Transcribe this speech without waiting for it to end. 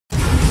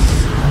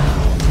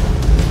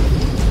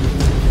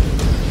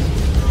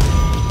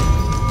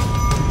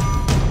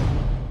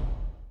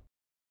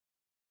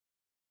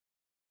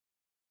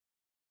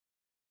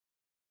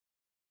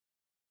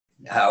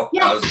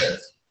How's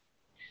this?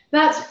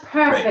 That's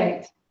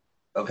perfect.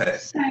 Great. Okay.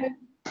 So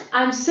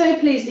I'm so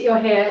pleased that you're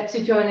here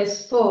to join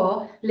us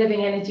for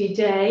Living Energy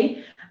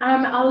Day.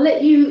 I'll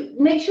let you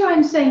make sure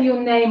I'm saying your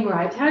name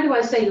right. How do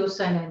I say your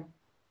surname?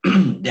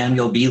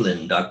 Daniel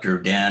Beilin, Dr.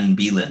 Dan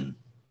Beilin.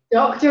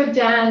 Dr.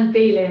 Dan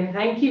Beilin,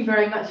 thank you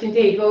very much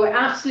indeed. Well, we're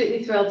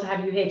absolutely thrilled to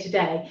have you here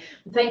today.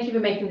 Thank you for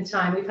making the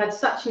time. We've had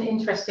such an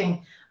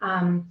interesting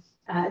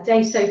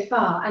day so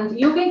far, and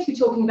you're going to be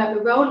talking about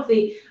the role of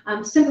the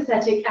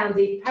sympathetic and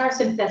the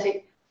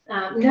parasympathetic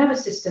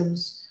nervous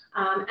systems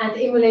and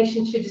in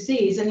relation to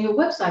disease. And your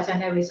website, I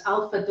know, is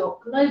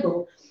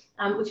alpha.global,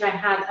 which I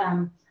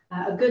had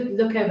a good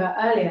look over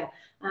earlier.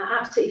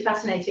 Absolutely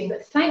fascinating.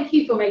 But thank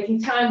you for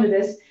making time with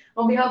us.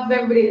 On behalf of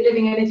everybody at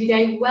Living Energy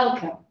Day,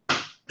 welcome.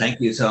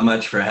 Thank you so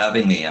much for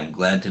having me. I'm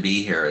glad to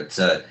be here. It's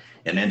an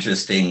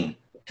interesting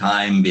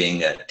time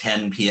being at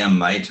 10 p.m.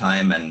 my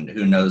time, and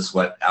who knows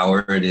what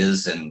hour it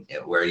is and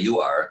where you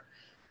are.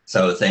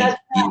 So thank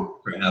you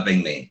for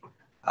having me.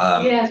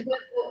 Yes,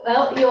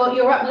 well,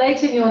 you're up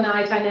late in your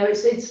night. I know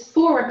it's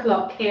 4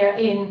 o'clock here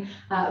in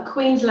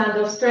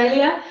Queensland,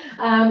 Australia.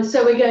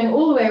 So we're going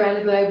all the way around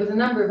the globe with a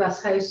number of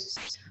us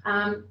hosts.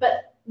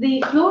 But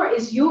the floor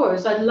is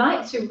yours. I'd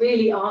like to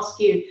really ask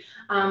you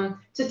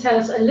to tell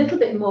us a little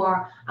bit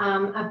more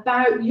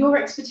about your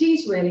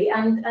expertise, really,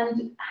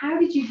 and how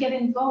did you get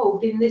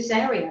involved in this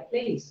area,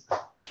 please?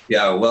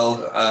 Yeah,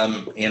 well,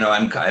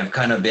 I've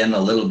kind of been a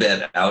little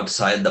bit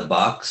outside the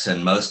box,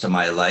 and most of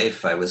my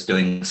life I was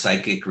doing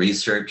psychic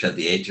research at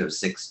the age of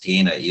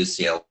 16 at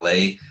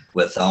UCLA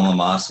with Thelma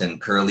Moss in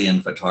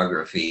Kirlian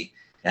photography,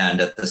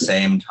 and at the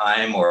same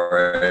time,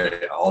 or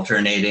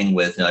alternating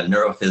with a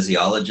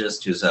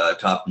neurophysiologist who's a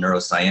top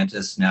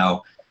neuroscientist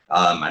now.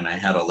 And I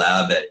had a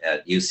lab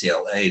at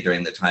UCLA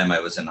during the time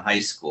I was in high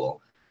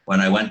school. When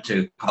I went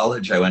to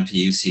college, I went to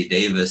UC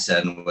Davis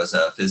and was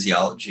a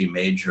physiology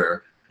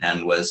major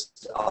and was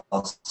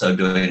also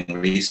doing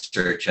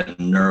research in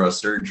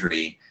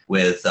neurosurgery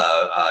with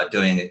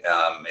doing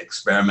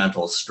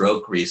experimental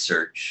stroke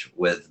research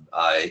with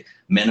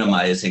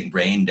minimizing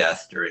brain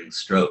death during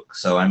stroke.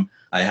 So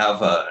I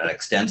have an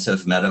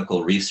extensive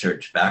medical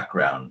research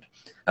background.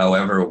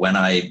 However, when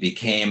I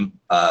became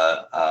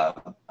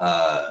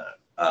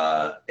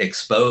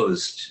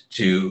exposed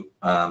to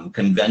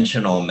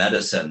conventional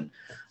medicine,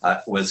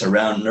 was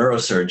around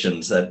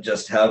neurosurgeons that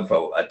just have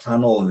a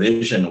tunnel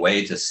vision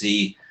way to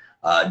see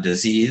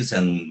disease,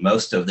 and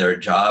most of their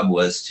job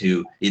was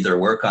to either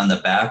work on the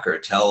back or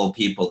tell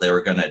people they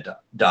were going to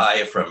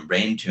die from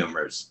brain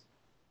tumors.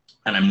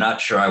 And I'm not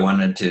sure I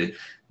wanted to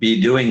be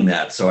doing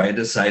that, so I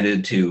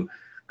decided to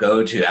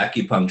go to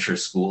acupuncture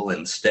school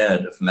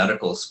instead of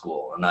medical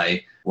school. And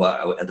I,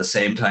 at the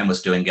same time,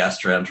 was doing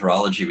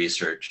gastroenterology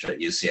research at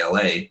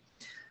UCLA.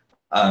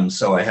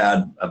 So I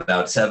had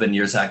about 7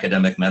 years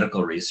academic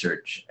medical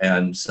research.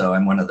 And so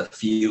I'm one of the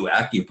few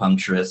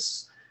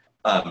acupuncturists,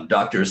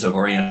 doctors of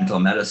Oriental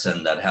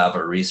medicine that have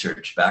a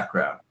research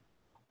background.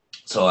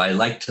 So I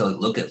like to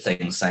look at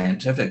things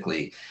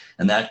scientifically,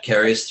 and that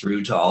carries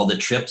through to all the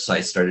trips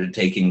I started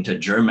taking to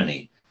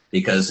Germany.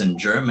 Because in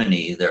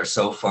Germany, they're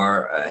so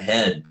far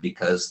ahead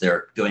because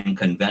they're doing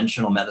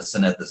conventional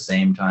medicine at the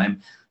same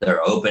time.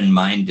 They're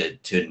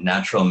open-minded to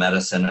natural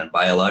medicine and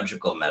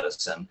biological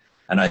medicine.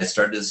 And I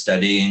started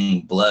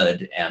studying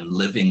blood and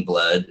living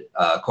blood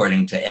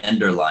according to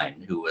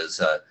Enderlein, who was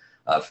a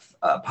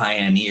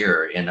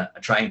pioneer in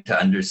trying to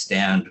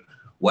understand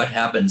what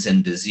happens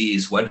in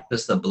disease. What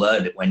does the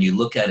blood, when you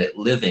look at it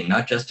living,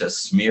 not just a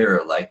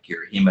smear like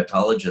your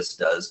hematologist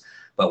does,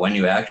 but when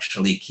you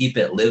actually keep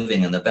it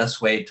living, and the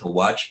best way to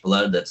watch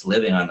blood that's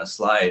living on a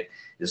slide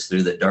is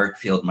through the dark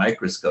field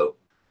microscope.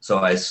 So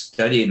I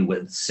studied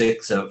with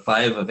 5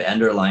 of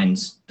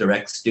Enderlein's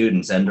direct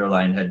students.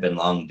 Enderlein had been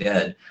long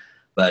dead,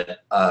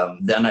 but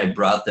then I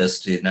brought this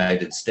to the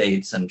United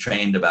States and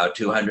trained about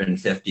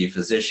 250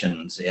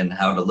 physicians in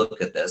how to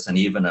look at this, and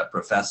even a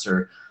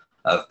professor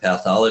of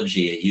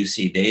pathology at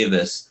UC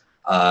Davis.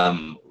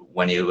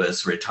 When he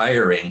was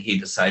retiring, he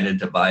decided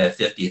to buy a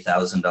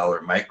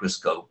 $50,000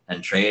 microscope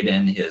and trade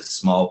in his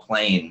small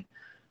plane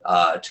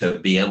to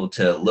be able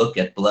to look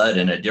at blood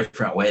in a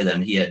different way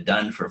than he had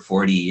done for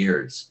 40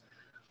 years.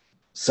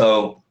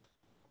 So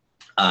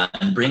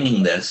in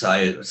bringing this,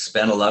 I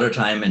spent a lot of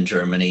time in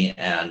Germany,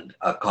 and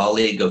a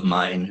colleague of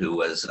mine who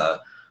was a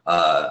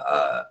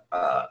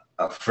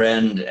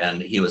friend,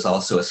 and he was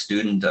also a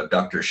student of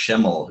Dr.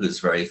 Schimmel, who's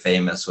very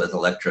famous with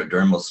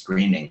electrodermal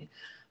screening,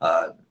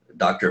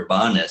 Dr.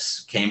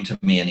 Bonis, came to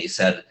me and he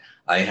said,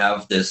 I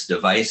have this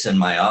device in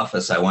my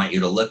office I want you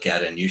to look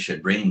at, and you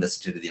should bring this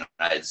to the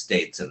United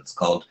States. And it's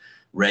called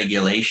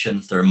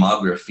Regulation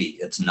Thermography.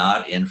 It's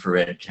not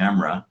infrared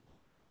camera.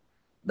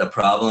 The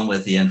problem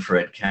with the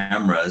infrared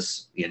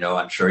cameras,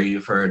 I'm sure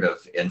you've heard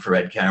of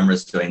infrared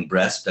cameras doing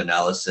breast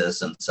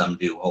analysis, and some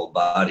do whole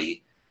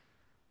body,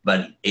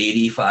 but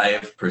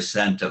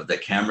 85% of the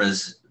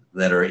cameras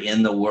that are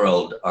in the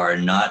world are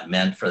not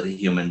meant for the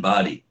human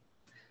body.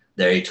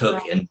 They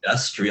took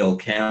industrial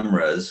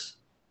cameras,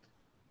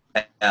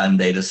 and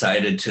they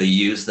decided to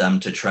use them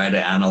to try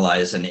to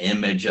analyze an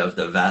image of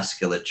the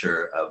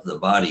vasculature of the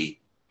body.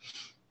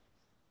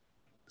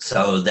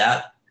 So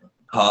that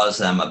caused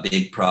them a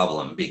big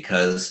problem,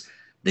 because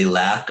the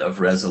lack of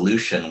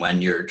resolution,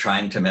 when you're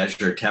trying to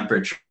measure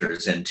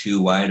temperatures in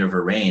too wide of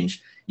a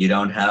range, you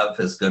don't have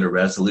as good a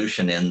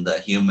resolution in the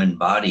human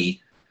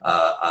body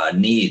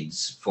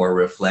needs for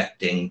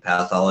reflecting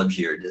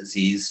pathology or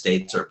disease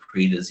states or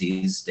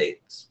pre-disease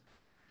states.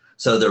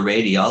 So the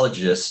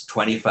radiologists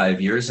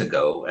 25 years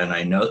ago, and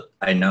I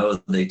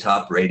know the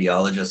top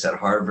radiologists at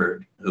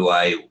Harvard, who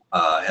I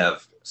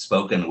have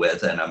spoken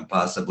with and I'm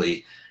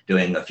possibly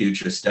doing a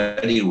future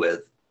study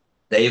with,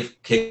 they've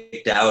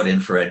kicked out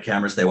infrared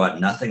cameras. They want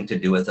nothing to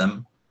do with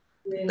them.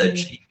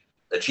 Really?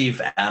 The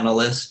chief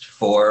analyst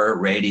for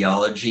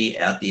radiology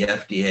at the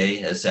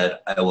FDA has said,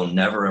 I will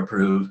never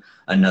approve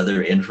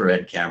another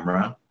infrared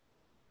camera.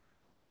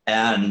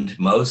 And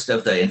most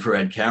of the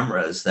infrared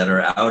cameras that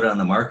are out on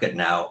the market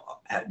now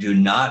do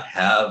not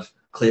have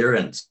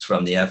clearance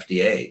from the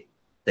FDA.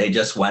 They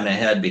just went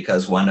ahead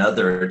because one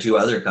other or two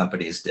other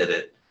companies did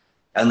it.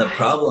 And the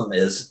problem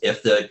is,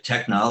 if the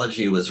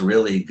technology was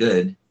really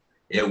good,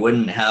 it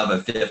wouldn't have a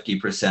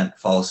 50%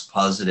 false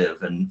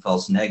positive and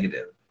false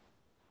negative.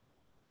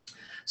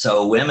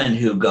 So women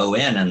who go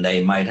in and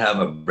they might have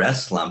a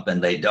breast lump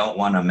and they don't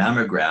want a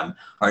mammogram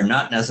are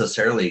not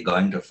necessarily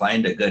going to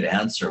find a good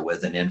answer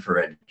with an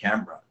infrared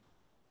camera.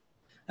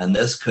 And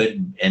this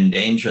could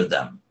endanger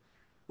them.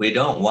 We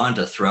don't want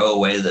to throw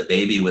away the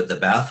baby with the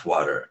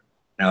bathwater.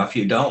 Now, if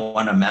you don't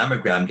want a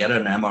mammogram, get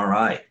an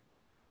MRI.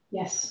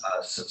 Yes.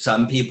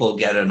 Some people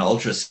get an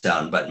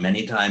ultrasound, but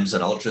many times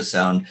an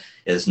ultrasound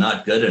is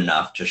not good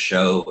enough to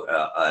show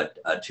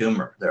a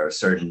tumor. There are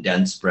certain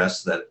dense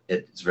breasts that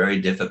it's very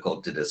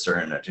difficult to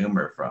discern a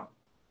tumor from.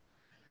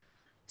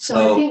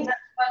 So I think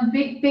that's one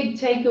big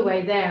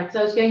takeaway there, because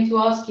I was going to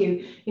ask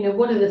you,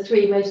 what are the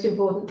three most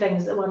important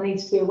things that one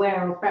needs to be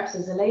aware of, perhaps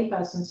as a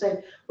layperson?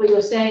 So what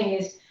you're saying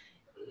is,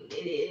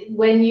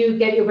 when you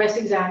get your breast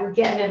exam,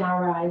 get an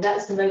MRI.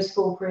 That's the most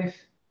foolproof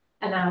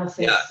analysis.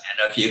 Yeah,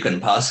 and if you can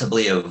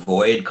possibly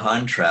avoid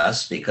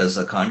contrast, because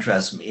the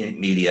contrast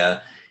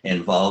media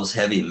involves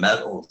heavy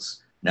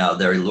metals. Now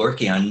they're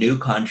working on new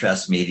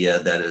contrast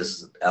media that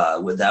is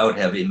without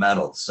heavy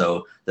metals.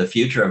 So the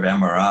future of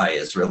MRI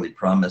is really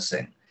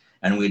promising.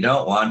 And we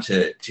don't want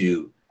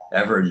to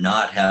ever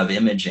not have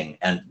imaging.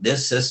 And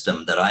this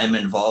system that I'm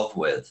involved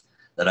with,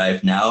 that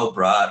I've now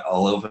brought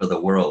all over the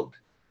world,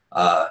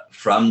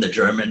 from the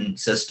German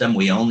system,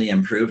 we only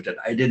improved it.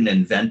 I didn't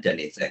invent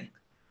anything.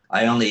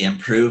 I only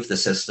improved the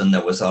system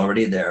that was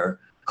already there,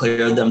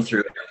 cleared them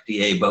through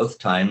FDA both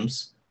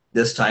times.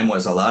 This time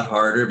was a lot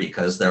harder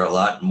because they're a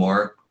lot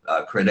more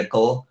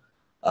critical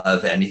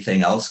of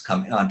anything else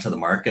coming onto the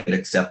market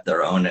except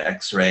their own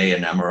X-ray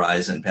and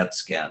MRIs and PET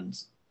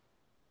scans.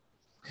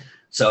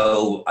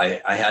 So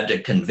I had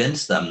to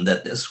convince them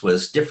that this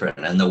was different.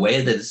 And the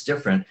way that it's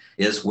different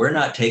is we're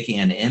not taking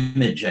an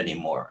image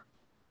anymore.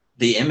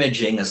 The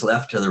imaging is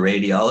left to the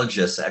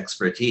radiologist's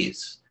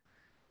expertise.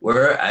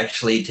 We're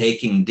actually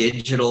taking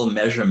digital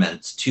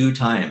measurements 2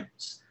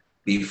 times,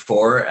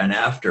 before and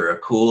after a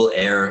cool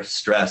air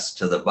stress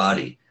to the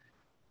body.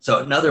 So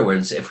in other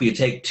words, if you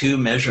take 2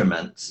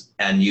 measurements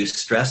and you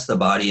stress the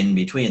body in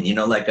between,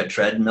 like a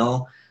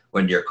treadmill,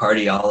 when your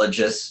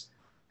cardiologist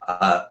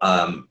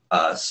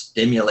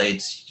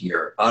stimulates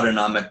your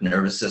autonomic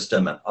nervous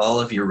system and all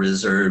of your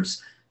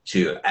reserves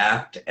to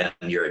act, and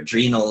your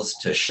adrenals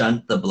to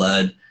shunt the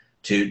blood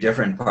to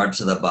different parts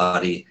of the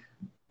body.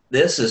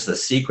 This is the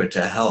secret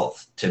to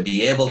health. To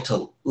be able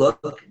to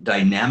look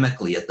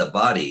dynamically at the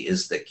body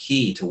is the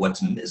key to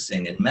what's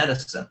missing in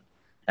medicine.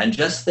 And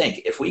just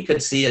think, if we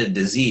could see a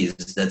disease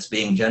that's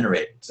being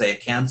generated, say a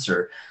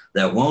cancer,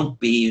 that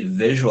won't be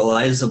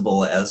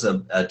visualizable as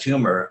a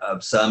tumor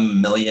of some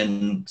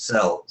million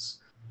cells.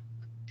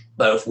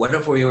 But what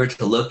if we were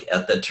to look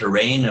at the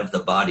terrain of the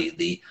body,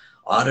 the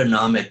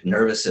autonomic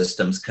nervous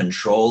system's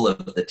control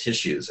of the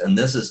tissues? And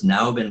this has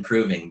now been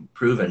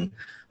proven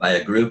by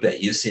a group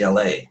at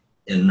UCLA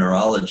in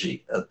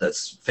neurology,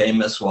 that's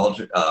famous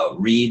Walter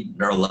Reed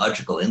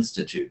Neurological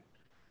Institute.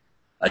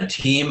 A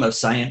team of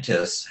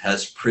scientists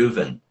has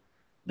proven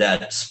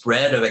that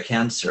spread of a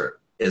cancer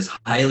is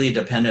highly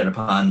dependent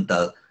upon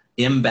the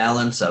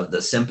imbalance of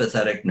the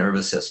sympathetic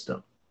nervous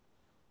system.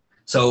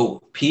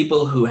 So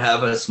people who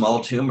have a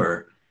small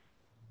tumor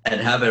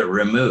and have it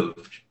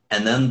removed,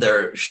 and then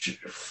they're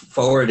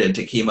forwarded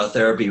to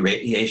chemotherapy,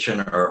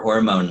 radiation, or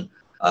hormone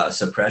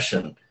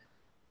suppression,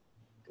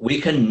 we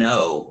can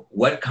know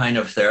what kind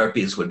of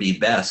therapies would be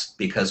best,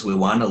 because we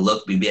want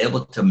to be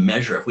able to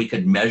measure, if we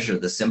could measure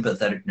the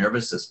sympathetic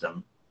nervous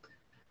system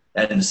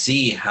and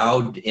see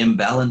how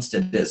imbalanced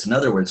it is. In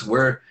other words,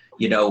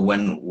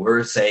 when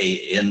we're, say,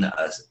 in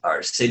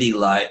our city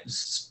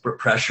lives,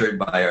 pressured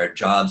by our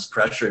jobs,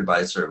 pressured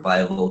by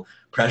survival,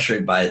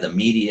 pressured by the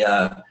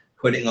media,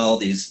 putting all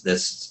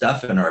this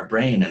stuff in our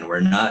brain, and we're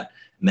not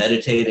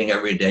meditating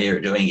every day or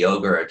doing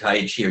yoga or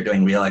Tai Chi or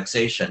doing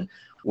relaxation,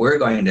 we're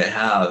going to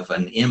have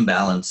an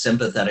imbalanced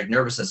sympathetic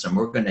nervous system.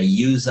 We're going to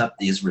use up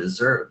these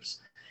reserves.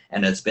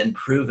 And it's been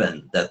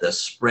proven that the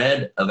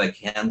spread of a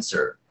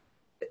cancer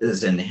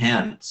is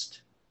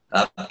enhanced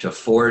up to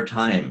 4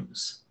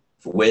 times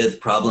with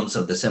problems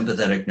of the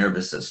sympathetic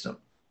nervous system.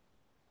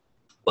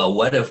 Well,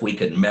 what if we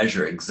could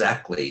measure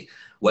exactly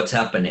what's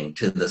happening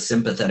to the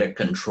sympathetic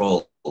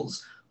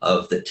controls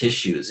of the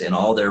tissues in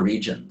all their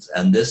regions?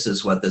 And this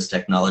is what this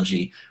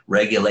technology,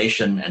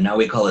 regulation, and now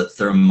we call it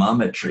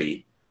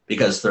thermometry,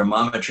 because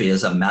thermometry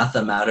is a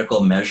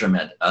mathematical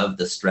measurement of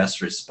the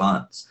stress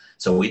response.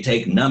 So we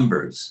take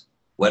numbers.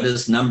 What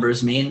does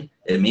numbers mean?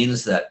 It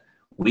means that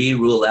we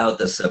rule out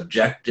the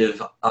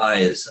subjective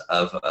eyes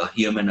of a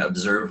human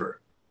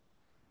observer.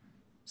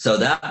 So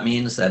that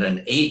means that an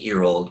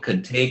 8-year-old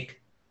could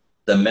take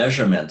the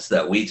measurements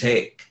that we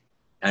take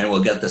and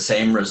will get the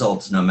same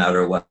results no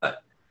matter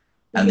what.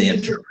 And the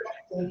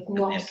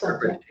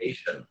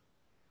interpretation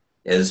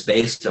is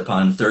based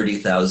upon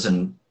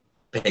 30,000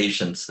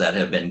 patients that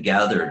have been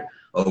gathered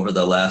over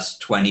the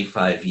last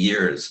 25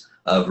 years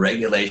of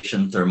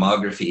regulation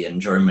thermography in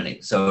Germany.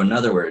 So in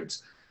other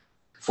words,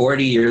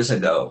 40 years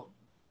ago,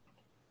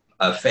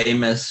 a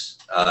famous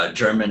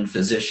German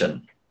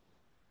physician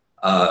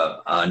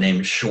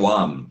named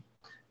Schwamm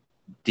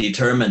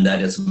determined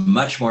that it's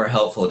much more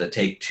helpful to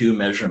take 2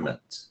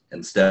 measurements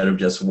instead of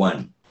just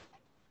 1.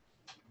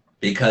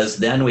 Because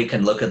then we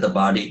can look at the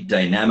body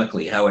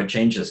dynamically, how it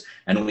changes.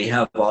 And we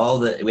have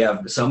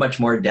so much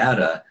more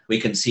data, we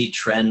can see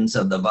trends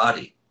of the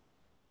body.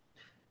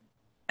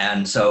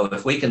 And so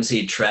if we can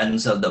see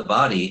trends of the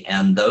body,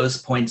 and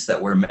those points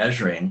that we're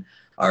measuring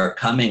are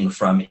coming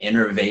from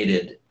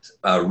innervated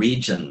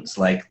regions,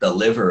 like the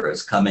liver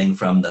is coming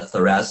from the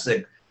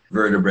thoracic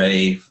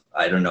vertebrae,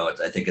 I don't know,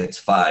 I think it's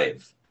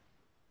 5.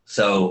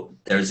 So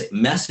there's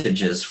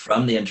messages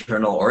from the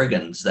internal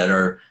organs that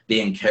are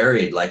being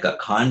carried like a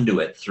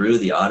conduit through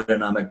the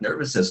autonomic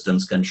nervous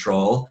system's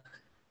control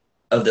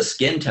of the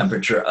skin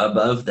temperature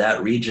above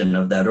that region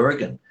of that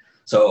organ.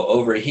 So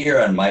over here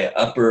on my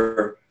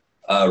upper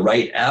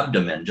right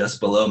abdomen, just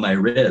below my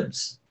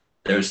ribs,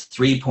 there's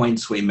 3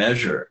 points we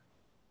measure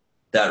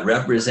that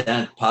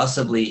represent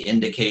possibly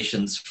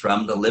indications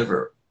from the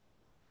liver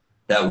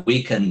that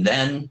we can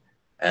then,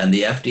 and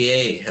the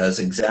FDA has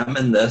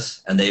examined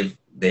this, and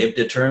they've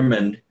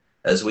determined,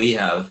 as we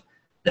have,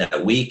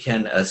 that we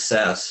can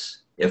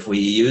assess, if we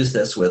use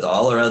this with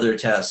all our other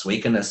tests, we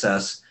can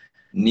assess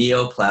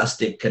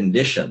neoplastic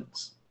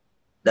conditions.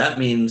 That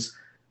means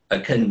a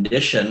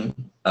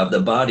condition of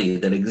the body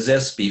that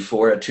exists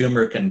before a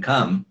tumor can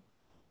come,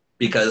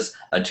 because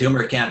a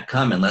tumor can't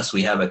come unless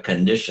we have a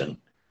condition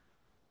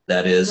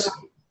that is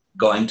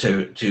going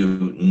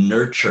to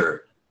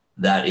nurture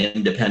that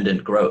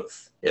independent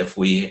growth. If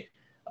we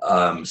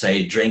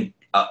say drink,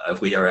 if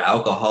we are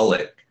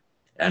alcoholic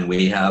and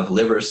we have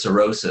liver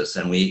cirrhosis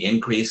and we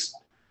increase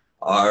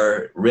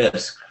our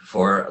risk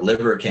for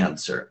liver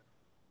cancer,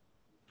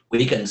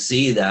 we can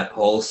see that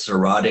whole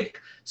cirrhotic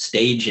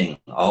staging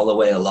all the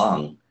way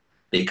along,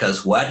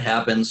 because what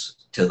happens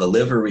to the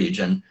liver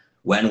region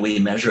when we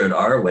measure it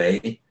our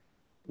way,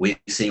 we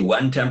see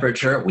 1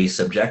 temperature, we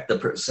subject the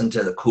person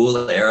to the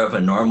cool air of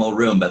a normal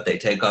room, but they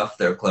take off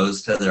their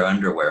clothes to their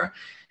underwear.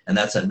 And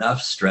that's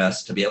enough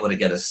stress to be able to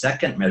get a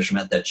second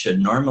measurement that should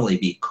normally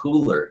be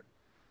cooler.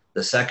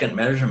 The second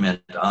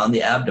measurement on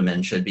the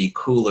abdomen should be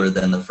cooler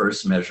than the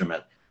first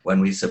measurement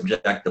when we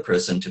subject the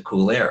person to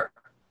cool air.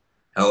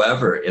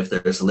 However, if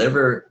there's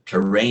liver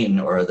terrain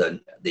or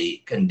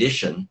the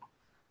condition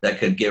that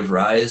could give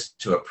rise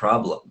to a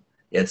problem,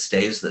 it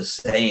stays the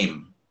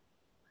same.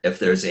 If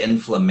there's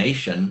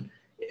inflammation,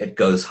 it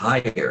goes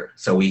higher.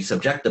 So we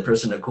subject the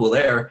person to cool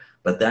air,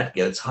 but that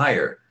gets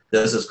higher.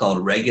 This is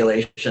called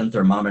regulation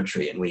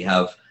thermometry, and we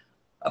have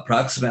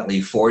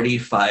approximately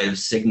 45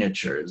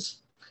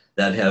 signatures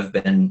that have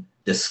been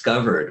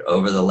discovered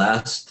over the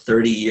last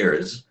 30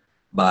 years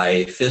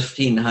by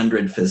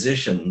 1,500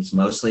 physicians,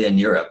 mostly in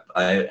Europe.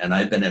 And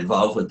I've been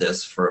involved with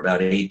this for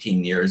about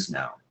 18 years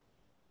now.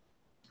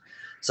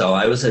 So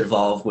I was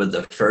involved with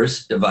the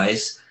first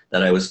device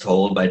that I was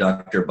told by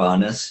Dr.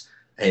 Bonas,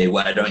 hey,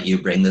 why don't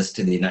you bring this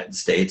to the United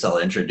States? I'll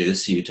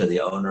introduce you to the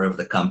owner of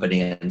the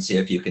company and see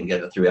if you can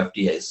get it through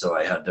FDA. So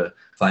I had to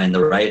find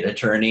the right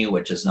attorney,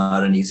 which is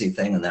not an easy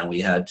thing. And then we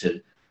had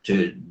to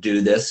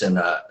do this in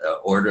an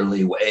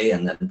orderly way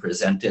and then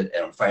present it,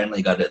 and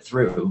finally got it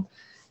through.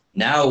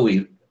 Now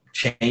we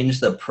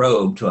changed the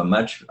probe to a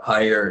much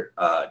higher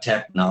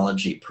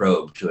technology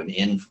probe, to an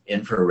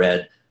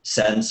infrared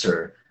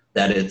sensor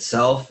that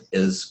itself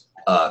is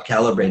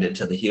calibrated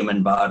to the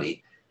human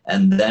body.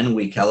 And then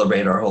we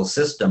calibrate our whole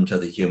system to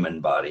the human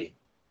body.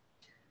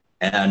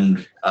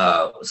 And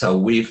so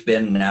we've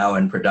been now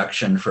in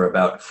production for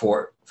about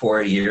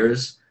four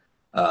years,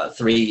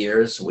 3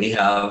 years. We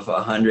have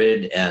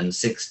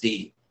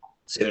 160,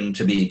 soon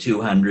to be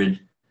 200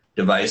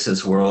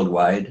 devices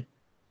worldwide,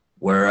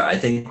 where I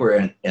think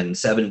we're in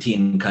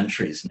 17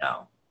 countries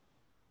now.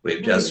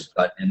 We've just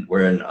gotten,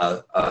 we're in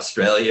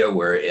Australia,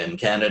 we're in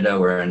Canada,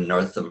 we're in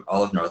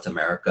all of North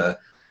America.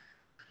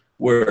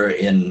 We're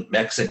in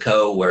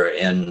Mexico, we're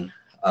in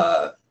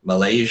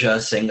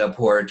Malaysia,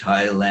 Singapore,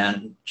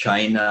 Thailand,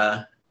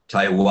 China,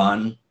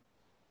 Taiwan,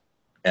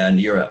 and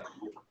Europe.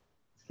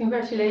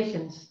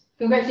 Congratulations.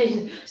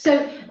 Congratulations.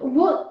 So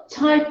what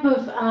type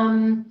of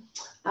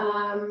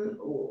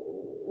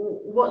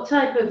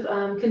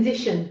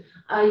condition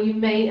are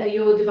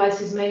your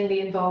devices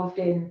mainly involved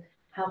in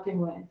helping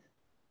with?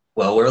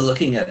 Well, we're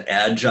looking at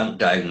adjunct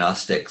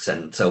diagnostics,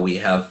 and so we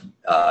have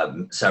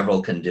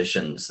several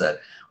conditions. That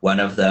one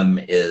of them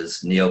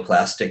is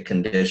neoplastic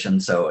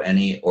condition, so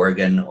any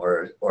organ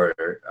or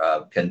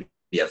can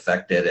be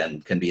affected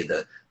and can be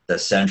the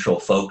central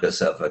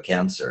focus of a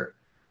cancer.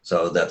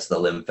 So that's the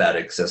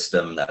lymphatic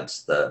system,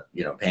 that's the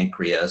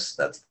pancreas,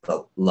 that's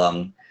the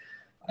lung.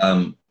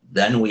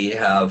 Then we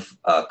have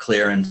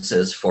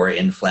clearances for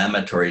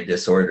inflammatory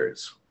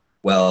disorders.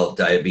 Well,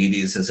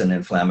 diabetes is an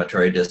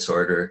inflammatory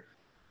disorder.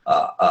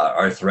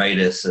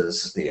 Arthritis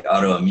is, the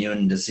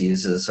autoimmune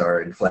diseases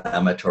are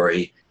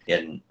inflammatory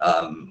in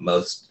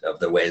most of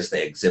the ways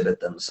they exhibit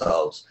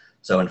themselves.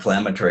 So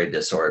inflammatory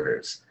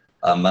disorders,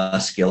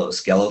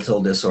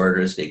 musculoskeletal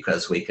disorders,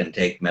 because we can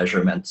take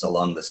measurements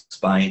along the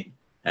spine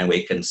and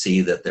we can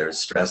see that there's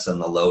stress in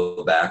the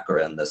low back or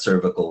in the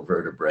cervical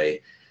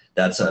vertebrae.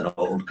 That's an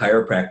old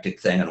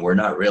chiropractic thing, and we're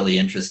not really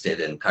interested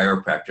in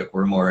chiropractic.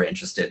 We're more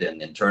interested in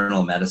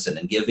internal medicine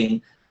and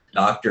giving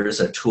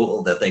doctors a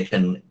tool that they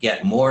can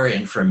get more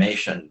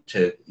information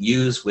to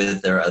use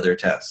with their other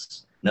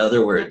tests. In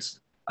other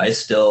words, I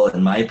still,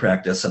 in my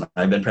practice, and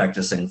I've been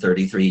practicing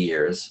 33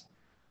 years,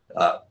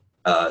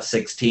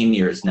 16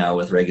 years now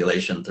with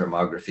regulation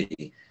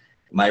thermography.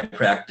 My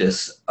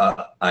practice,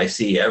 I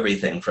see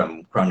everything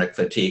from chronic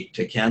fatigue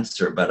to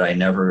cancer, but I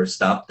never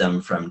stop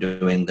them from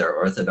doing their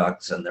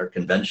orthodox and their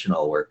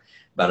conventional work,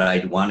 but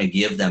I want to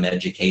give them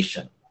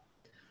education.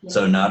 Yeah.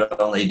 So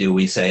not only do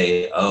we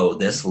say, oh,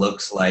 this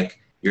looks like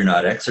you're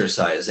not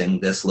exercising,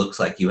 this looks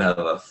like you have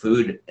a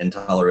food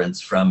intolerance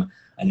from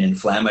an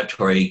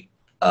inflammatory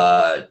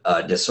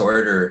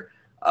disorder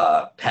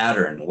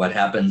pattern. What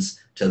happens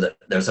to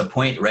there's a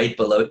point right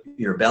below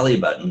your belly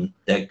button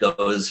that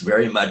goes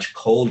very much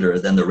colder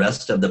than the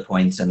rest of the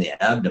points in the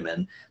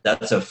abdomen.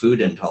 That's a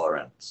food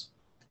intolerance.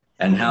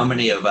 And how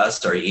many of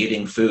us are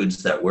eating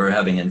foods that we're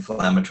having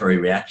inflammatory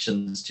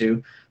reactions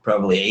to?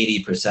 Probably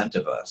 80%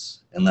 of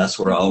us, unless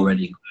we're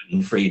already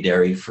gluten-free,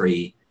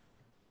 dairy-free.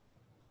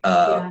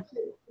 Yeah.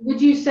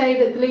 Would you say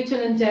that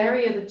gluten and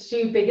dairy are the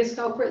two biggest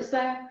culprits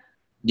there?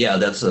 Yeah,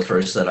 that's the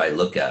first that I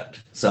look at.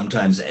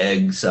 Sometimes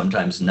eggs,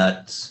 sometimes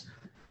nuts.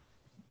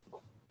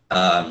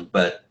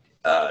 But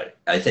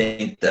I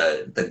think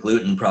the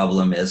gluten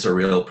problem is a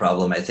real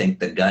problem. I think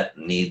the gut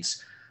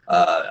needs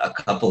a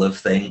couple of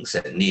things.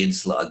 It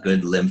needs a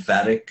good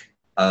lymphatic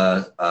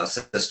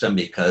system,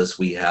 because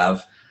we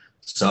have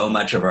so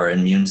much of our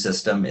immune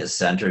system is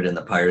centered in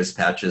the Peyer's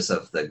patches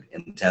of the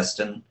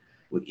intestine.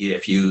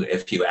 If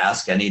you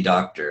ask any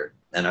doctor,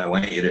 and I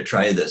want you to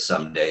try this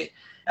someday,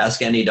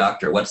 ask any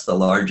doctor, what's the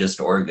largest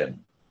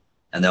organ?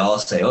 And they'll all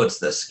say, oh, it's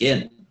the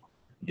skin.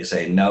 You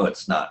say, no,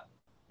 it's not.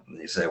 And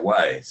you say,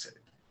 why? Say,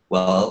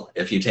 well,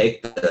 if you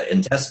take the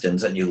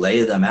intestines and you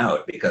lay them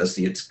out, because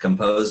it's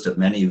composed of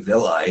many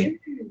villi,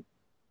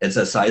 it's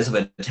the size of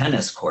a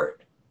tennis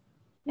court.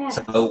 Yeah.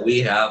 So we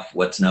have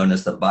what's known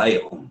as the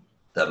biome,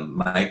 the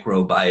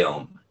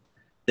microbiome.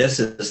 This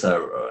is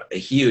a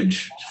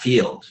huge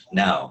field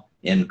now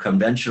in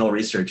conventional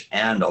research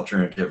and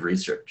alternative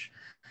research.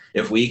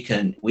 If we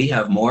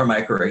have more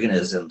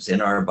microorganisms in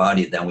our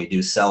body than we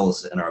do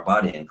cells in our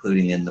body,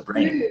 including in the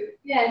brain.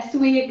 Yes,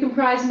 we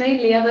comprise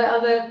mainly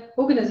other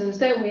organisms,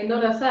 don't we, and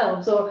not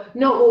ourselves, or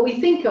not what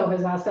we think of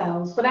as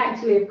ourselves. But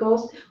actually, of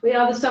course, we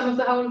are the sum of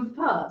the whole of the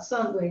parts,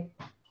 aren't we?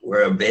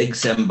 We're a big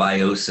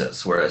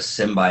symbiosis. We're a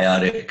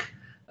symbiotic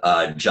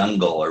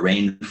jungle, a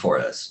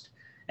rainforest.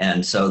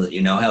 And so that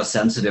you know how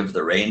sensitive the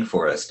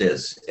rainforest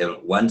is.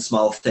 One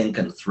small thing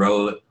can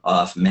throw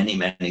off many,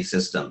 many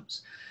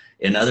systems.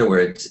 In other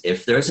words,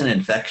 if there's an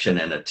infection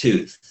in a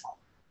tooth,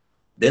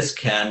 this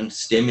can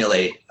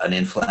stimulate an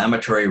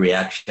inflammatory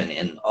reaction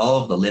in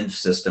all of the lymph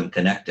system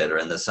connected or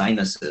in the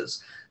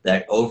sinuses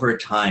that over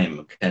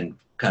time can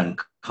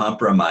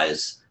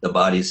compromise the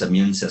body's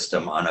immune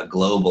system on a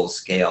global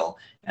scale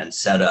and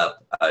set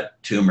up a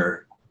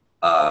tumor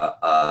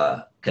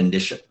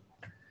condition.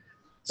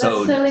 That's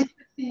so interesting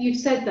you've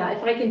said that.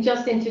 If I can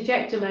just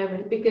interject a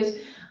moment, because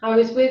I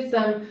was with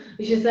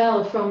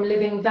Giselle from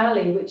Living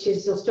Valley, which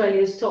is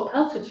Australia's top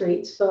health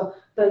retreat for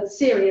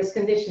serious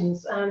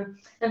conditions. And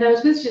I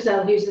was with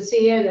Giselle, who's the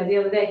CEO there, the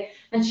other day,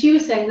 and she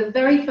was saying the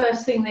very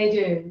first thing they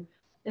do,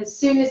 as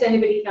soon as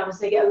anybody comes,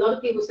 they get a lot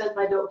of people sent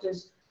by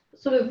doctors,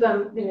 sort of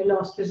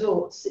last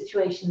resort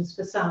situations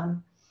for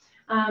some.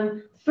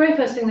 The very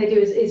first thing they do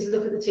is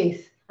look at the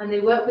teeth, and they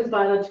work with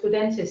biological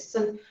dentists.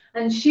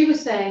 And she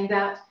was saying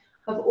that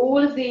of all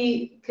of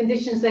the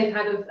conditions they've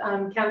had of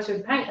cancer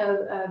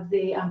of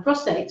the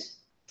prostate,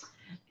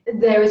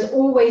 there has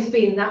always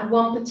been that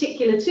one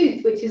particular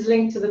tooth which is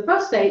linked to the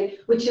prostate,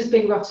 which has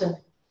been rotten.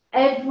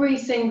 every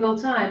single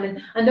time.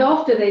 And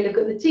after they look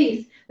at the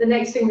teeth, the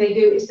next thing they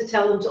do is to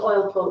tell them to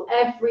oil pull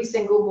every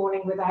single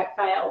morning without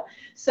fail.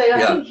 So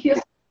I think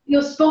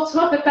you're spot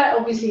on with that.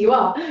 Obviously you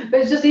are,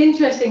 but it's just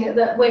interesting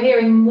that we're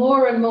hearing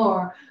more and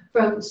more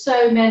from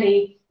so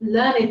many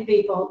learned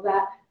people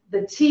that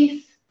the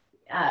teeth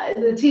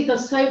are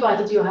so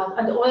vital to your health,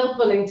 and oil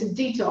pulling to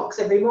detox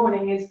every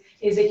morning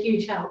is a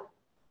huge help.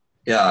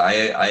 Yeah,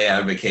 I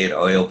advocate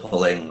oil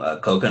pulling.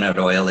 Coconut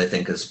oil, I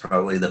think, is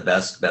probably the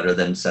best, better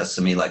than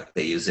sesame like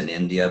they use in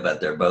India, but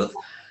they're both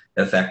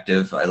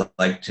effective. I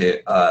like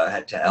to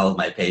tell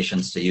my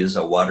patients to use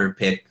a water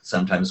pick,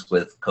 sometimes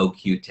with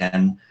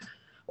CoQ10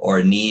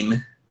 or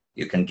neem.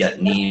 You can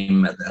get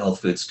neem at the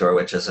health food store,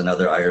 which is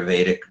another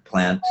Ayurvedic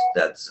plant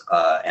that's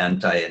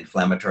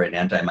anti-inflammatory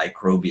and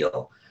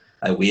antimicrobial.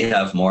 We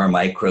have more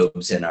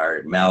microbes in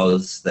our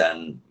mouths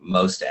than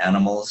most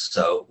animals,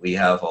 so we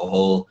have a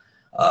whole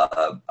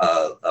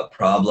a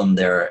problem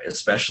there,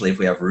 especially if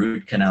we have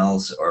root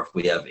canals or if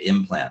we have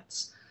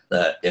implants.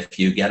 That if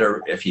you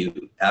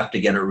have to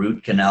get a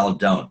root canal,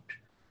 don't.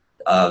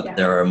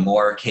 There are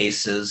more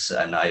cases,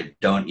 and I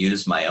don't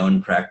use my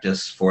own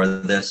practice for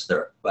this,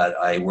 but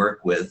I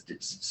work with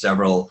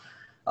several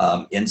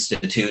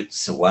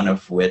institutes, one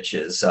of which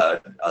is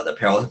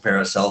the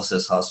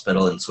Paracelsus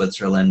Hospital in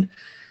Switzerland,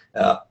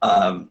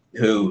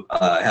 who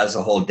has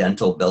a whole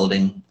dental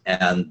building,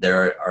 and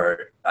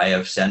I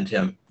have sent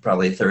him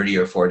probably 30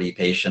 or 40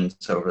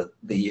 patients over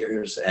the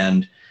years,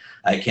 and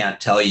I can't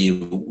tell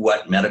you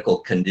what medical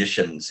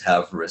conditions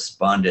have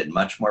responded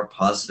much more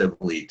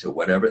positively to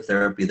whatever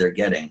therapy they're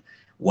getting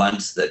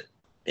once the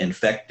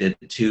infected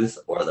tooth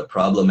or the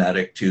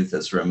problematic tooth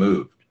is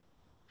removed.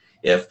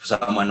 If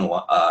someone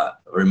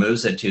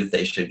removes a tooth,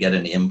 they should get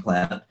an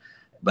implant,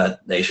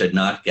 but they should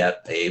not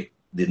get the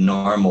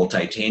normal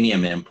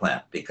titanium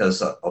implant,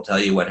 because I'll tell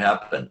you what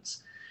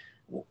happens.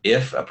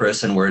 If a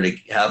person were to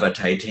have a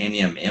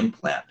titanium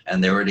implant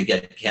and they were to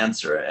get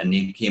cancer and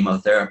need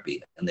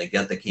chemotherapy, and they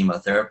get the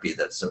chemotherapy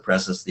that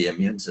suppresses the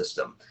immune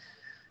system,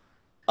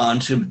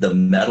 onto the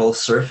metal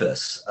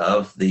surface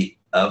of the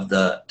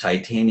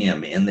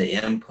titanium in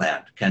the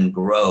implant can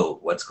grow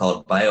what's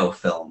called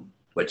biofilm,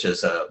 which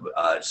is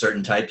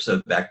certain types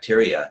of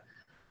bacteria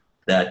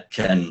that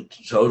can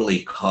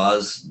totally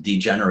cause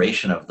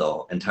degeneration of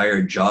the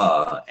entire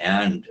jaw,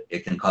 and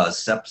it can cause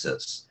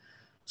sepsis.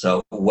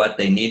 So what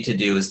they need to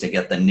do is to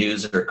get the new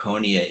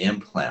zirconia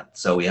implant.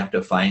 So we have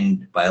to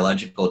find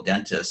biological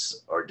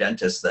dentists or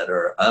dentists that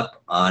are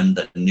up on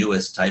the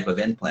newest type of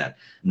implant.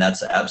 And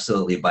that's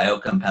absolutely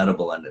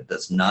biocompatible, and it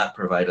does not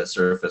provide a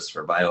surface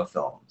for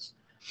biofilms.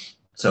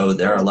 So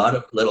there are a lot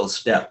of little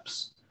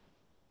steps.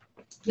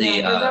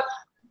 That's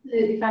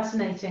absolutely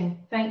fascinating.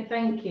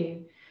 Thank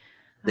you.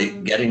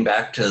 Getting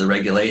back to the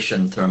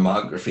regulation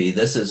thermography,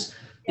 this is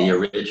the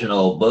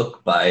original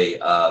book by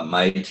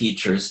my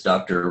teachers,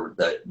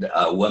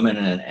 woman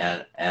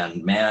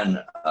and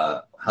man,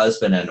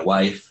 husband and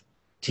wife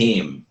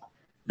team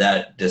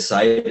that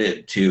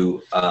decided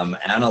to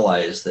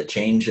analyze the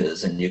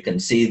changes, and you can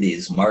see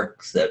these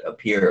marks that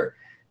appear.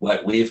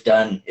 What we've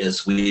done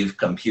is we've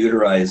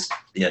computerized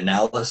the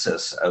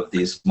analysis of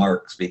these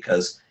marks,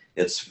 because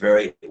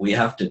we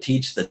have to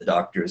teach the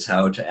doctors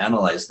how to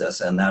analyze this,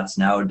 and that's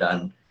now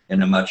done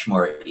in a much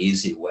more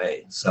easy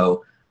way.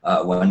 So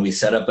when we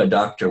set up a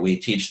doctor, we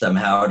teach them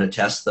how to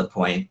test the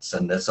points,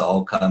 and this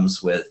all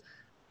comes with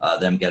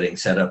them getting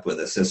set up with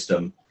a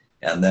system.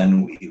 And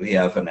then we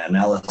have an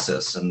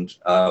analysis, and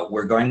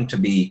we're going to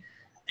be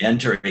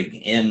entering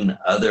in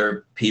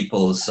other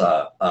people's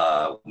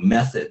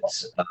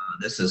methods.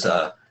 This is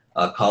a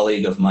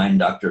colleague of mine,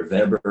 Dr.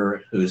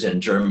 Weber, who's in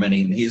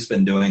Germany. He's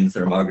been doing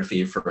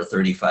thermography for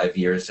 35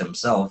 years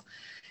himself,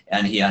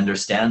 and he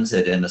understands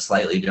it in a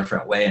slightly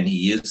different way, and he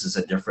uses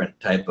a different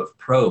type of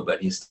probe,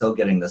 but he's still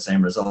getting the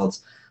same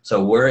results.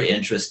 So we're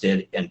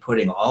interested in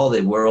putting all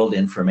the world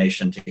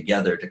information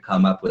together to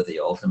come up with the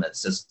ultimate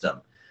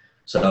system.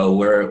 So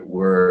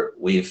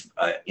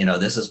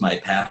this is my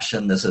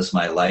passion, this is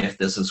my life,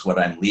 this is what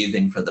I'm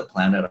leaving for the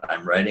planet.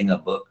 I'm writing a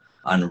book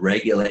on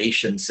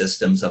regulation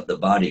systems of the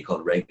body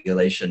called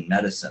Regulation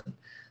Medicine.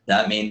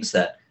 That means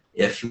that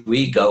if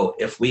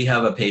we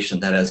have a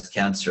patient that has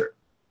cancer,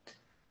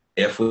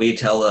 if we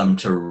tell them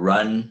to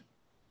run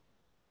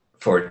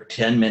for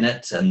 10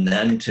 minutes and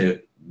then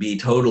to be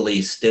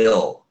totally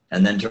still,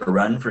 and then to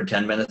run for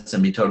 10 minutes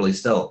and be totally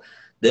still,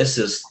 this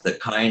is the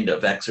kind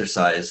of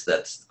exercise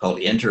that's called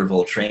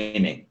interval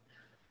training.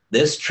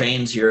 This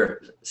trains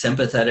your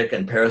sympathetic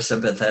and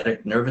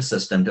parasympathetic nervous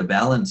system to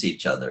balance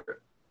each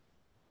other.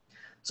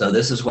 So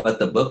this is what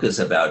the book is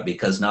about,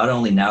 because not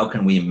only now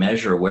can we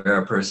measure where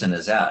a person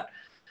is at,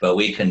 but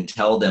we can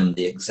tell them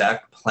the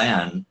exact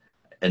plan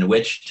in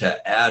which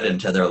to add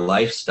into their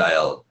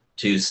lifestyle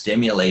to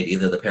stimulate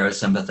either the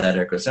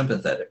parasympathetic or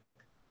sympathetic.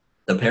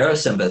 The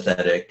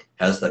parasympathetic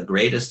has the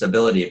greatest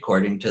ability,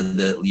 according to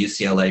the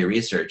UCLA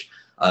research,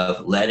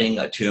 of letting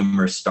a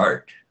tumor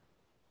start.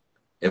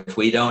 If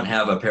we don't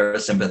have a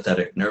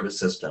parasympathetic nervous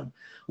system,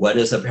 what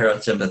is a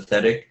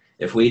parasympathetic?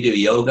 if we do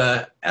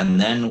yoga and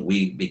then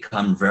we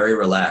become very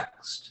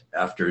relaxed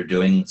after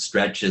doing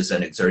stretches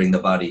and exerting the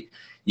body,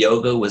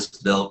 yoga was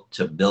built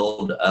to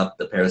build up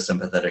the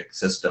parasympathetic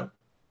system.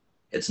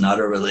 It's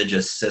not a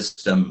religious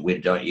system.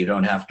 You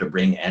don't have to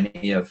bring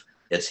any of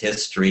its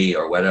history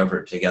or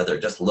whatever together.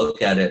 Just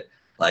look at it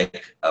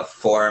like a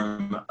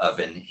form of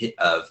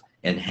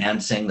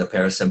enhancing the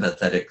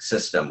parasympathetic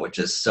system, which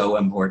is so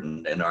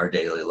important in our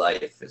daily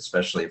life,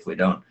 especially if we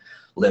don't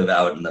live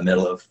out in the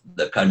middle of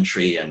the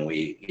country and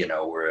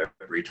we're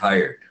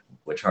retired,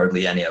 which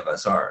hardly any of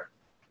us are.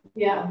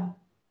 Yeah.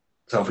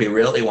 So if we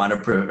really want to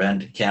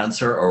prevent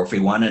cancer, or if we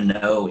want to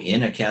know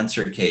in a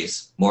cancer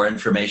case more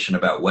information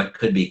about what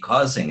could be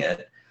causing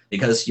it,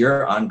 because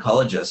you're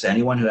oncologist,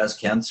 anyone who has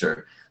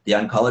cancer, the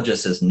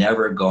oncologist is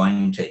never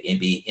going to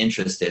be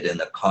interested in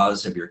the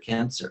cause of your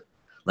cancer.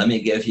 Let me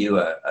give you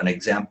an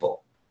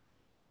example.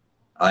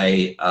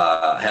 I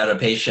had a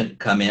patient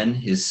come in,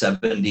 he's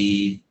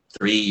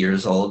 73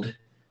 years old,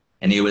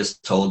 and he was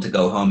told to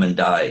go home and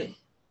die.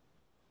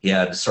 He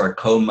had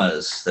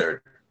sarcomas,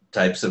 they're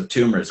types of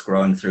tumors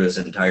growing through his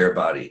entire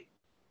body.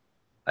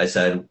 I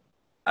said,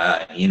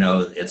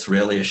 it's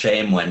really a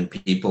shame when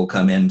people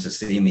come in to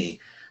see me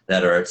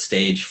that are at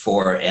stage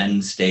 4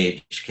 end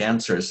stage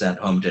cancer sent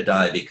home to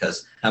die,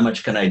 because how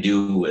much can I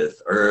do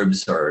with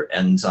herbs or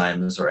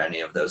enzymes or any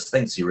of those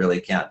things? You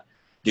really can't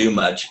do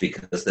much,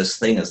 because this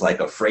thing is like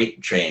a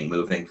freight train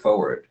moving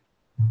forward.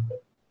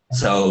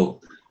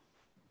 So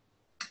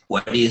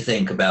what do you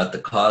think about the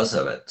cause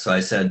of it? So I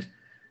said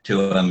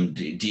to him,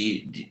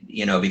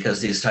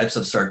 because these types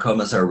of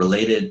sarcomas are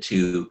related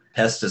to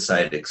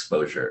pesticide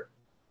exposure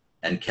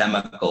and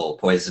chemical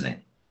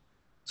poisoning.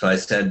 So I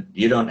said,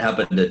 you don't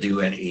happen to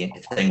do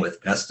anything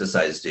with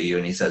pesticides, do you?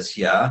 And he says,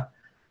 yeah.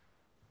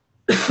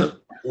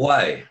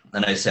 Why?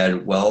 And I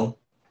said, well,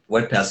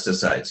 what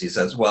pesticides? He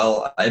says,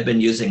 well, I've been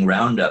using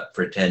Roundup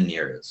for 10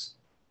 years.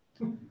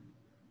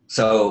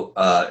 So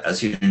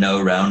as you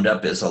know,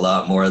 Roundup is a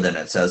lot more than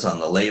it says on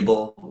the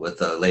label. With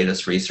the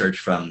latest research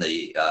from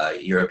the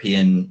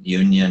European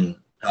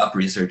Union top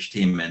research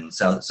team in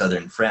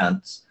southern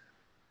France,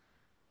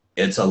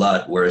 it's a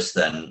lot worse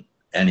than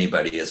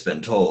anybody has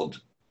been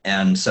told.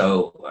 And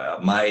so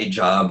my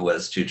job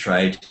was to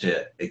try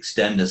to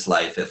extend his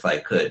life if I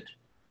could.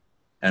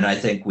 And I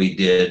think we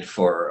did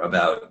for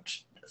about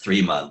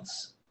 3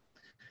 months.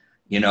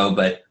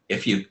 But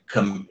if you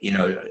come,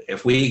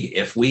 if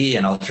we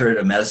in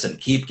alternative medicine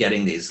keep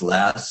getting these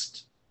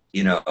last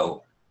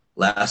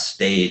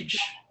stage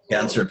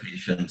cancer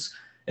patients,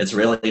 it's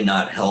really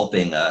not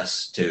helping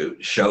us to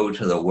show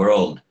to the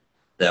world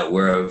that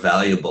we're a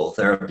valuable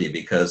therapy,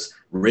 because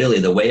really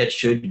the way it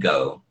should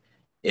go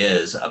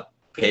is a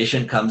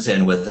patient comes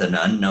in with an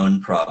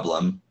unknown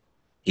problem,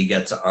 he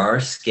gets our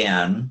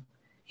scan,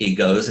 he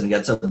goes and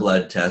gets a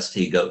blood test,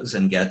 he goes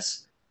and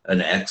gets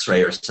an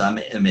x-ray or some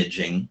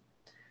imaging,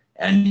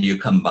 and you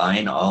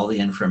combine all the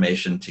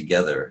information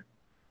together.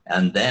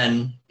 And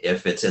then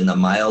if it's in the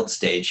mild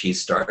stage, he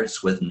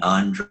starts with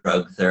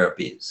non-drug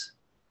therapies.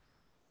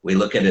 We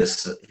look at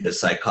his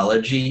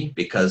psychology,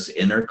 because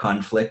inner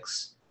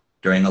conflicts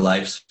during a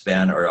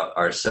lifespan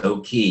are so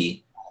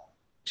key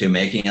to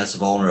making us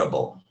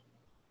vulnerable.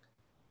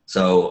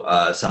 So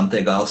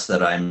something else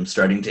that I'm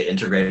starting to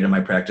integrate in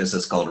my practice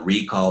is called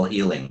recall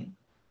healing.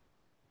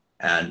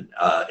 And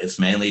it's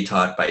mainly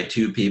taught by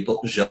 2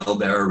 people,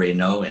 Gilbert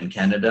Reynaud in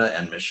Canada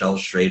and Michelle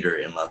Schrader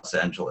in Los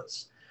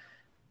Angeles.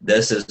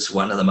 This is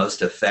one of the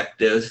most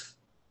effective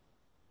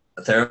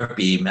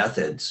therapy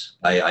methods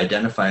by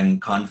identifying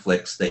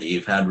conflicts that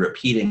you've had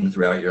repeating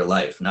throughout your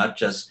life, not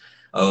just,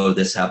 oh,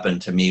 this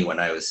happened to me when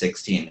I was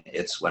 16.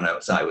 It's when I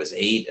was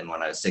 8, and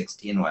when I was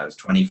 16, when I was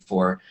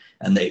 24,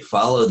 and they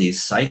follow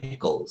these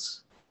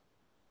cycles.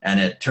 And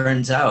it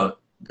turns out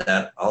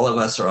that all of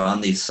us are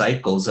on these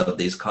cycles of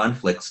these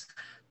conflicts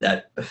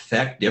that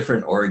affect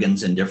different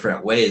organs in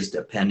different ways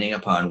depending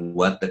upon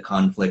what the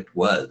conflict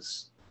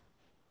was.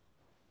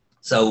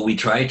 So we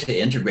try to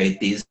integrate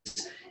these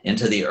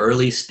into the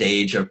early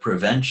stage of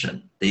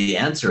prevention. The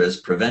answer is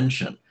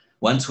prevention.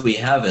 Once we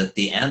have it,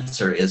 the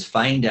answer is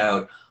find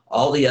out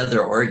all the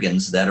other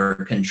organs that are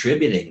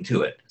contributing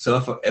to it.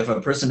 So if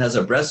a person has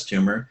a breast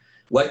tumor,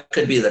 what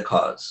could be the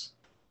cause?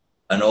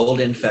 An old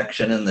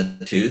infection in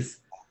the tooth,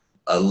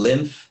 a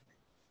lymph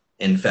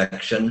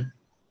infection,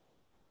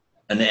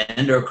 an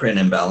endocrine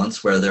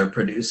imbalance where they're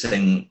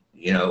producing,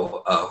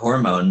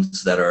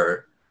 hormones that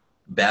are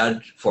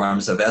bad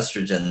forms of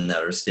estrogen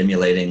that are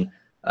stimulating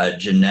a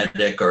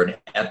genetic or an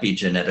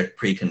epigenetic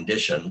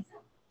precondition,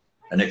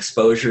 an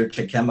exposure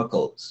to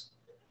chemicals.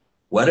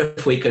 What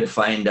if we could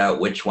find out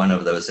which one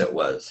of those it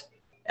was,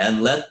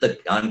 and let the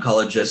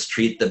oncologist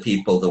treat the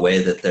people the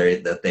way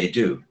that they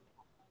do?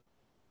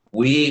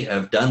 We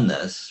have done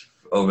this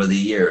over the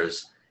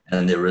years,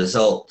 and the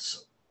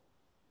results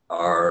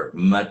are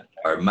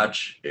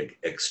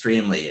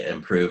extremely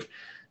improved.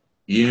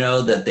 You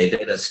know that they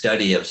did a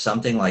study of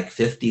something like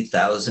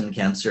 50,000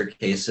 cancer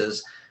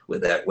cases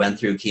that went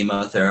through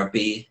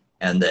chemotherapy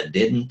and that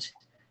didn't,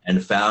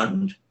 and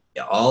found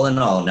all in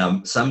all,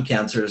 now some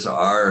cancers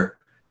are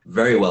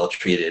very well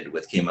treated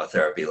with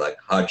chemotherapy, like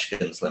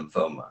Hodgkin's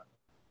lymphoma.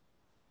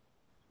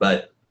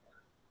 But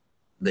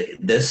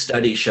this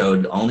study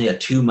showed only a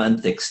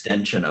 2-month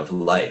extension of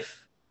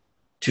life,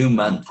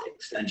 2-month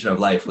extension of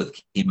life with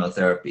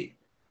chemotherapy.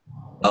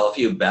 Well, if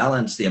you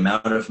balance the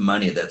amount of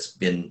money that's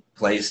been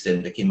placed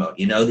into chemo,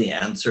 you know, the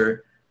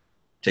answer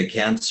to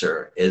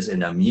cancer is in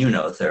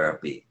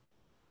immunotherapy.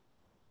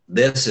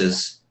 This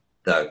is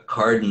the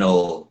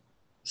cardinal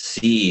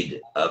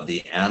seed of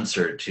the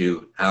answer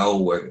to how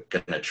we're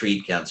going to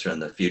treat cancer in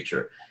the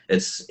future.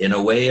 It's in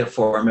a way a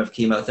form of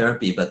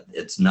chemotherapy, but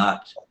it's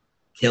not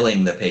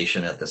killing the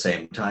patient at the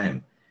same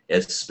time.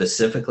 It's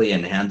specifically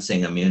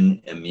enhancing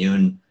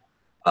immune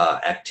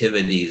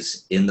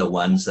activities in the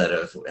ones that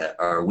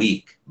are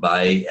weak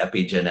by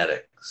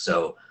epigenetics.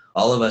 So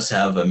all of us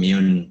have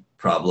immune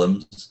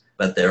problems,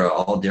 but they're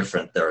all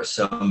different. There are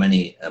so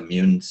many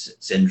immune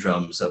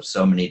syndromes of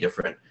so many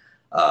different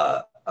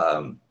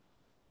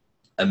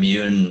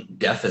immune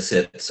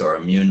deficits or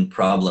immune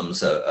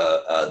problems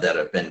that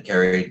have been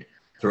carried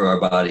through our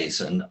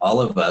bodies. And all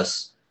of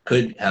us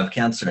could have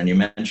cancer. And you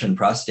mentioned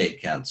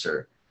prostate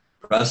cancer.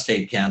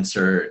 Prostate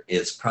cancer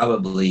is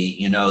probably,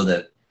 you know,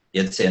 that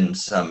it's in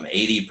some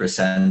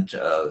 80%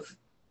 of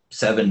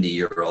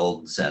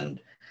 70-year-olds, and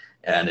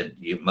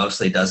it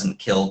mostly doesn't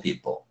kill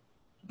people.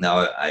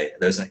 Now,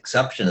 there's an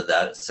exception to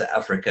that. It's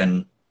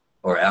African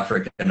or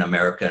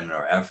African-American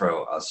or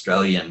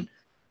Afro-Australian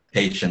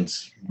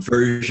patients'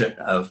 version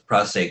of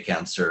prostate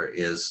cancer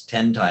is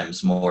 10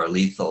 times more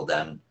lethal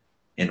than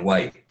in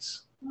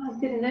whites. Oh, I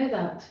didn't know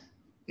that.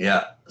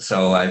 Yeah,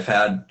 so I've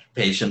had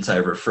patients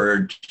I've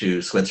referred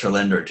to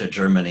Switzerland or to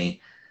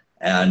Germany,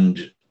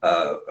 and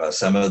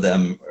some of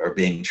them are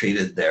being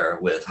treated there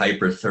with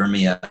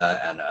hyperthermia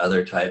and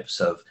other types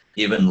of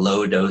even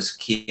low-dose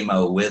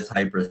chemo with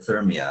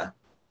hyperthermia.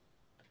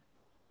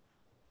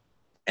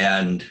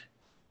 And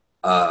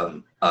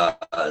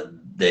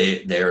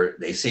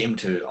they seem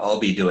to all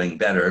be doing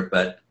better,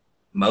 but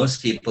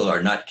most people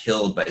are not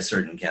killed by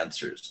certain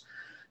cancers.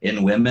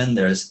 In women,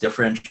 there's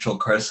differential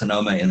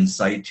carcinoma in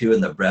situ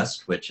in the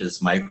breast, which is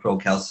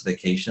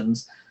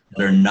microcalcifications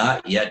that are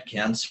not yet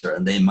cancer,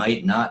 and they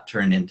might not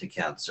turn into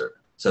cancer.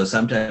 So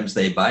sometimes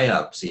they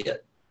biopsy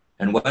it.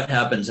 And what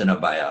happens in a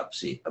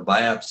biopsy? A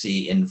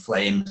biopsy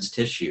inflames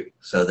tissue.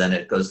 So then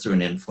it goes through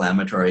an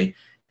inflammatory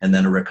and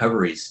then a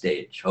recovery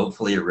stage.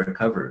 Hopefully it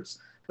recovers.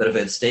 But if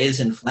it stays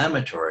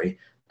inflammatory,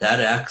 that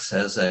acts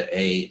as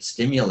a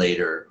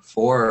stimulator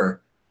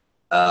for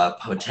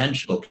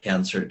potential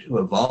cancer to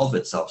evolve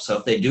itself. So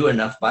if they do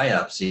enough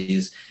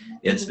biopsies,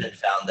 it's been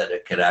found that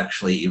it could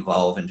actually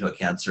evolve into a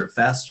cancer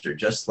faster,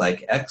 just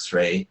like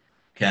X-ray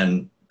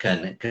can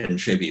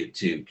contribute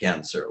to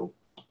cancer.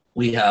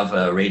 We have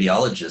a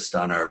radiologist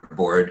on our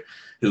board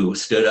who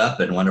stood up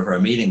in one of our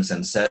meetings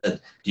and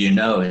said, do you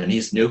know, and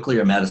he's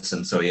nuclear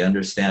medicine, so he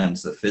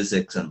understands the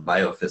physics and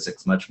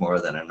biophysics much more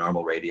than a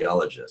normal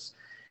radiologist.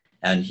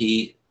 And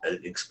he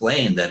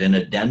explained that in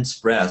a dense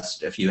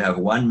breast, if you have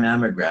one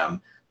mammogram,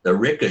 the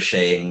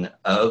ricocheting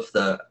of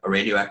the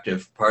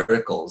radioactive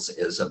particles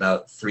is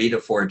about 3 to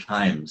 4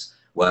 times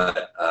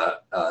what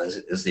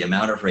is the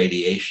amount of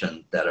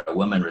radiation that a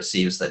woman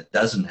receives that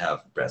doesn't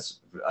have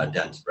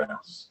dense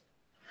breasts.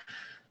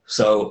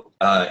 So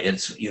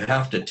you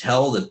have to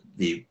tell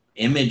the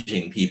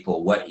imaging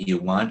people what you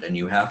want, and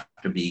you have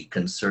to be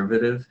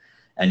conservative,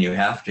 and you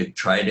have to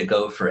try to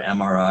go for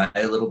MRI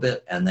a little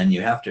bit, and then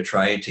you have to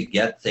try to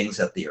get things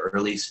at the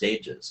early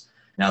stages.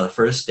 Now, the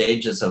first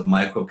stages of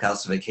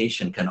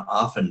microcalcification can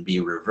often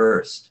be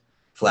reversed.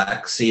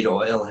 Flaxseed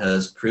oil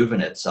has proven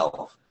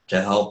itself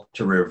to help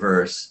to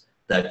reverse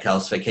that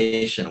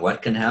calcification.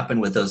 What can happen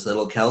with those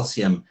little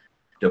calcium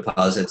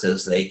deposits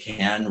is they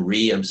can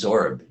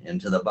reabsorb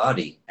into the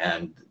body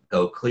and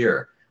go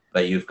clear.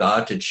 But you've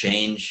got to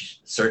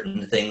change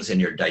certain things in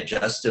your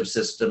digestive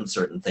system,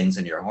 certain things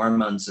in your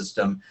hormone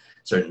system,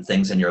 certain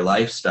things in your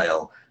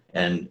lifestyle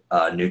and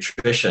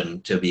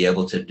nutrition to be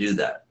able to do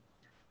that.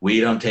 We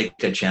don't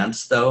take a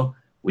chance though.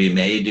 We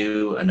may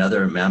do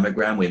another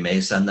mammogram, we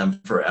may send them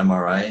for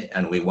MRI,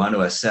 and we want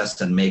to assess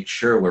and make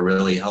sure we're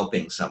really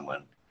helping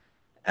someone.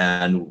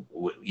 And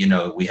you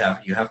know, you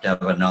have to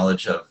have a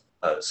knowledge of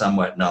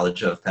somewhat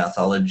knowledge of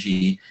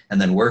pathology, and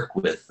then work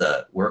with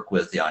the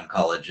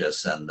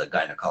oncologists and the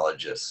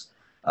gynecologists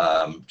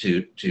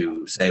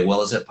to say,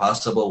 well, is it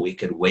possible we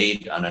could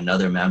wait on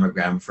another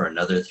mammogram for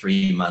another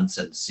 3 months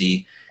and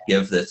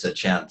give this a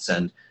chance?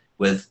 And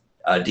with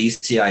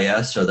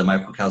DCIS or the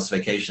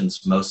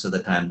microcalcifications, most of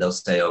the time they'll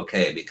say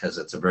okay, because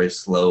it's a very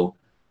slow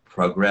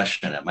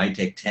progression. It might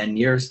take 10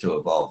 years to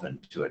evolve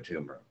into a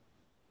tumor.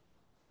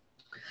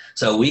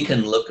 So we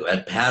can look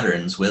at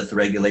patterns with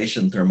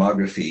regulation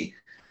thermography,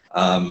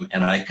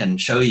 and I can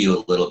show you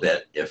a little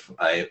bit if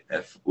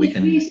we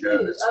can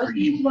share the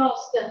screen. I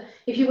was going to ask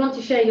if you want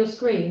to share your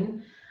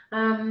screen,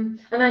 and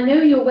I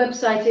know your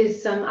website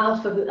is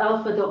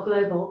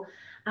alpha.global,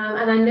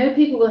 and I know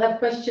people will have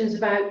questions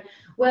about,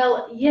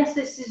 well, yes,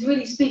 this is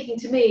really speaking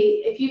to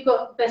me. If you've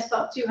got best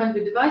part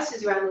 200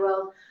 devices around the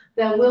world,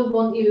 they will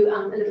want you a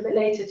little bit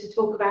later to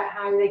talk about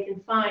how they can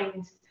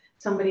find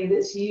somebody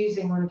that's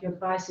using one of your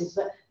devices.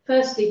 But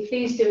firstly,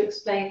 please do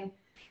explain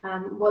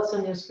what's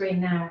on your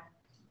screen now.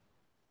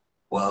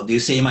 Well, do you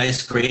see my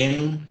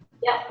screen?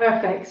 Yeah,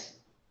 perfect.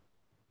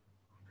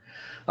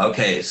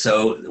 Okay,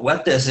 so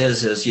what this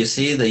is you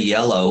see the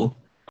yellow.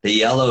 The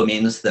yellow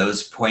means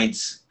those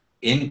points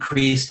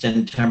increased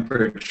in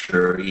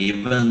temperature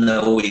even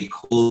though we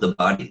cool the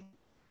body.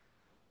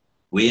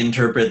 We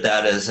interpret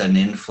that as an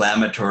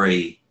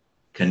inflammatory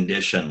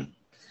condition.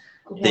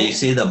 Okay. Do you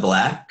see the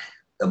black?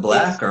 The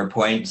black Yes. are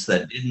points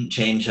that didn't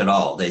change at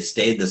all. They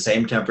stayed the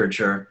same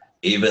temperature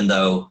even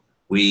though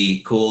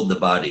we cooled the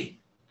body.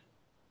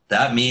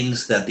 That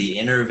means that the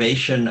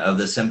innervation of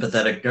the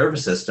sympathetic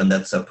nervous system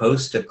that's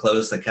supposed to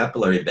close the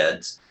capillary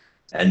beds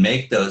and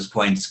make those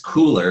points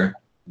cooler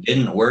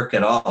didn't work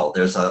at all.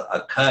 There's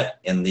a cut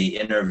in the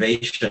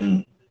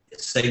innervation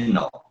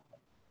signal.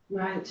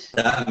 Right.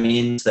 That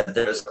means that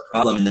there's a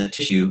problem in the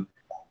tissue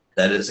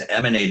that is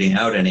emanating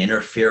out and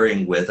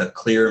interfering with a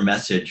clear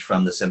message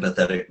from the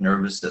sympathetic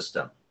nervous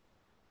system.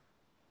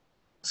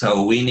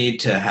 So we need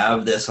to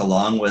have this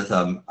along with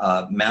a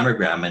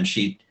mammogram,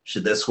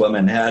 and this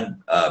woman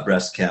had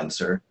breast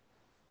cancer,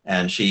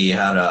 and she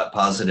had a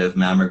positive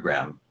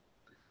mammogram.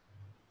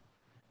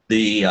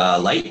 The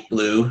light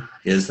blue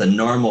is the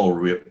normal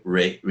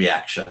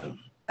reaction,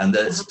 and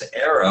this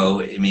arrow,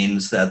 it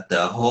means that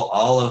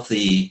all of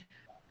the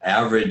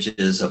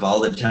averages of all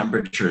the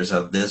temperatures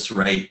of this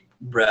right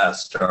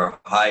breast are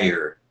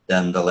higher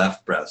than the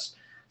left breast.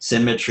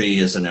 Symmetry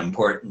is an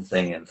important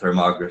thing in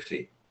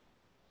thermography.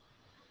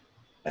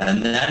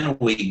 And then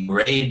we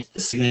grade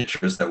the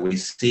signatures that we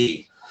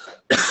see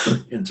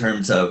in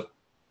terms of,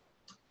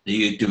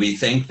 do we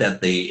think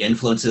that the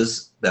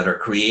influences that are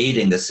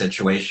creating this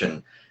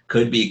situation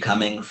could be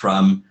coming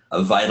from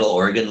a vital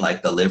organ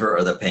like the liver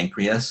or the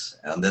pancreas?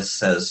 And this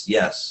says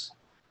yes.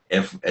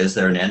 Is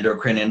there an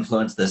endocrine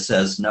influence? This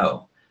says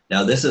no.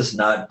 Now, this is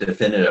not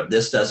definitive.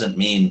 This doesn't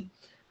mean,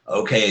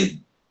 okay,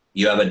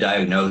 you have a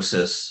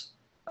diagnosis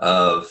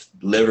of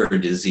liver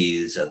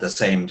disease at the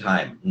same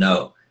time.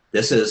 No,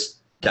 this is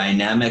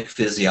dynamic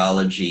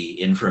physiology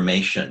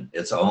information.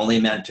 It's only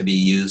meant to be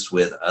used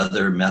with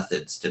other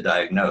methods to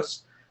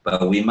diagnose.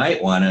 But we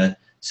might want to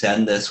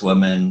send this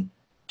woman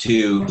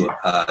to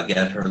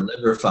get her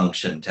liver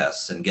function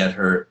tests and get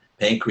her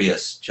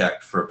pancreas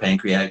checked for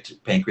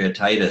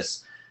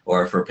pancreatitis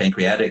or for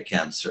pancreatic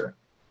cancer.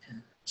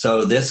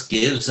 So this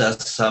gives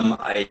us some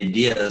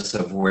ideas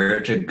of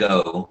where to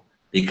go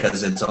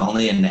because it's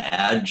only an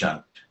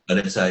adjunct, but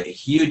it's a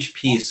huge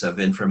piece of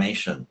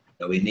information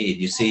that we need.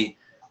 You see,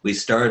 we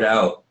start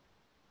out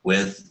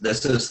with,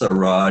 this is the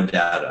raw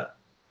data.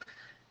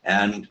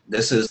 And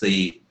this is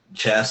the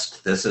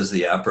chest, this is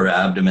the upper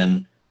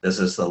abdomen, this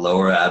is the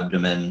lower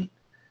abdomen.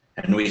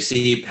 And we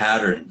see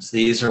patterns.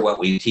 These are what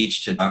we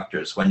teach to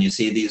doctors. When you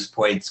see these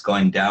points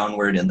going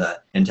downward in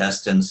the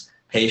intestines,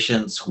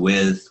 patients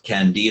with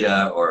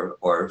candida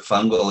or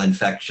fungal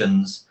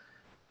infections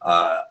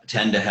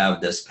tend to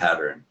have this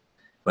pattern.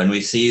 When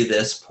we see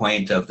this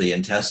point of the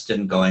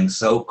intestine going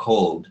so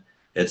cold,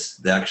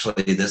 it's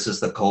actually, this is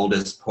the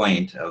coldest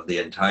point of the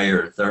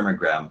entire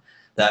thermogram.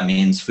 That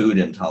means food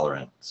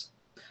intolerance.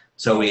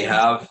 So we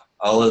have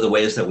all of the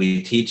ways that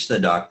we teach the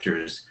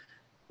doctors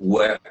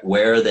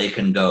where they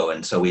can go.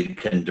 And so we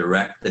can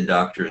direct the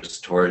doctors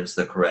towards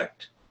the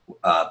correct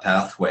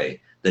pathway.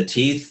 The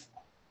teeth,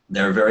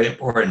 they're very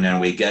important,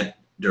 and we get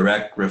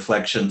direct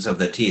reflections of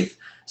the teeth.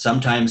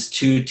 Sometimes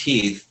two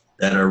teeth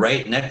that are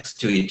right next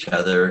to each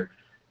other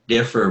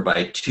differ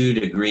by 2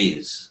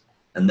 degrees.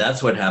 And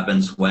that's what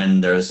happens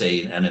when there's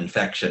an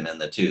infection in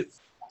the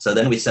tooth. So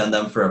then we send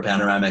them for a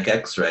panoramic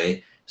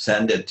x-ray,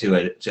 send it to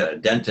a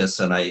dentist,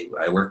 and I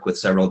work with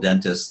several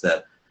dentists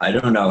that I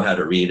don't know how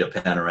to read a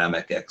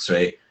panoramic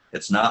x-ray.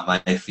 It's not my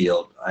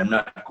field. I'm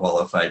not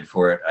qualified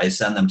for it. I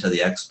send them to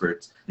the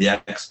experts. The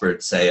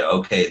experts say,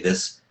 okay,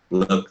 this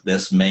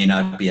may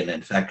not be an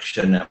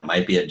infection. It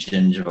might be a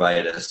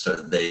gingivitis,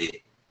 or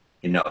they,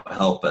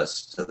 help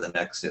us to the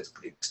next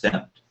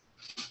extent.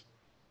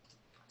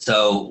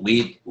 So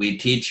we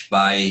teach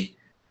by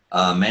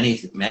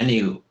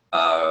many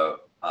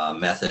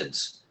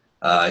methods.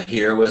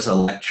 Here was a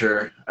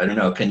lecture. I don't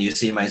know. Can you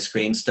see my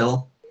screen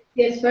still?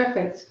 Yes,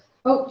 perfect.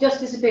 Oh, just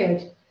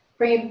disappeared.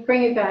 Bring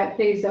it back,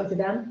 please, Dr.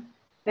 Dan.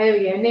 There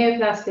we go.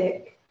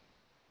 Neoplastic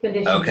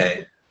condition.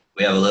 Okay.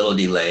 We have a little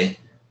delay.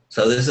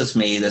 So this is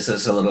me. This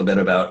is a little bit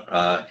about,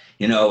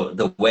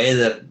 the way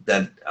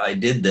that I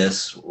did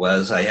this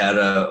was I had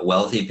a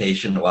wealthy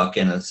patient walk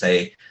in and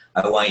say,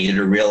 I want you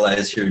to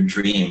realize your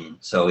dream.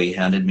 So he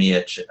handed me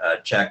a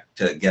check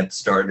to get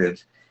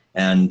started.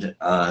 And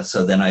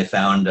so then I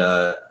found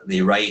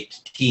the right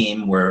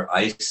team where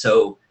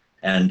ISO,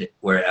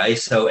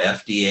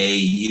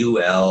 FDA,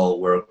 UL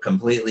were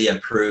completely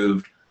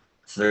approved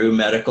through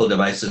medical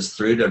devices,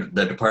 through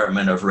the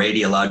Department of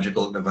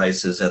Radiological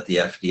Devices at the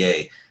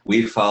FDA.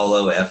 We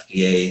follow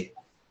FDA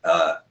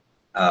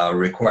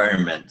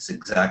requirements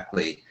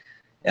exactly.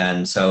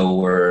 And so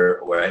we're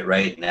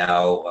right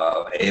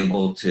now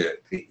able to,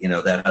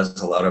 that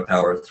has a lot of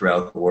power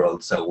throughout the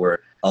world. So we're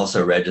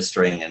also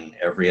registering in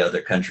every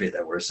other country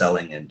that we're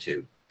selling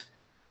into.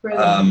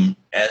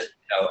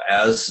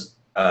 As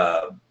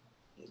a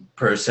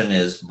person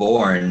is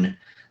born,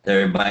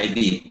 they might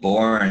be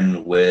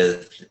born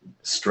with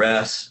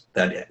stress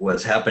that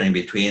was happening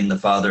between the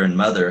father and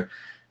mother,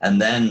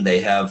 and then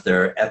they have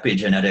their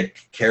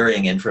epigenetic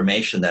carrying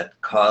information that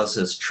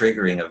causes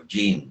triggering of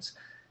genes.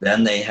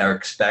 Then they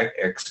are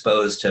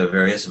exposed to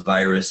various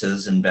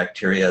viruses and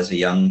bacteria as a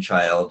young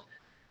child.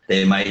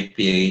 They might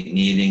be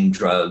needing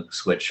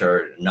drugs, which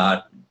are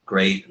not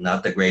great,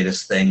 not the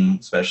greatest thing,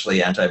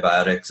 especially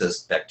antibiotics,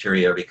 as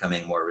bacteria are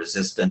becoming more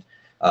resistant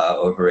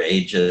over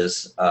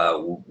ages.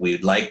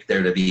 We'd like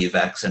there to be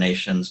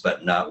vaccinations,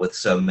 but not with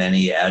so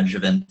many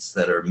adjuvants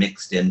that are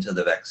mixed into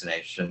the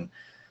vaccination.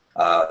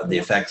 The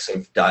effects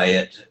of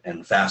diet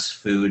and fast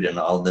food and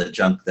all the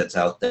junk that's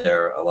out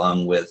there,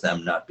 along with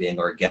them not being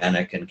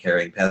organic and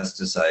carrying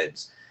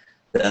pesticides.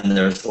 Then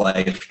there's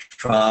life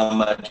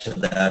trauma to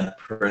that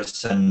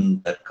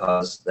person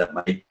that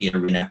might be a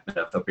reenactment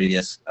of a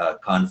previous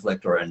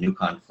conflict or a new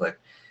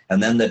conflict.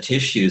 And then the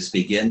tissues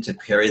begin to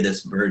carry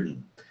this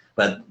burden.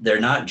 But they're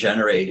not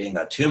generating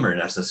a tumor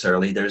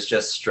necessarily. There's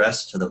just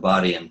stress to the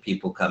body, and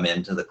people come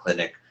into the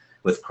clinic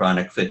with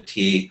chronic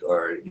fatigue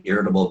or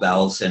irritable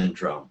bowel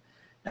syndrome.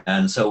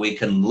 And so we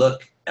can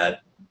look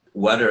at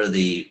what are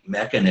the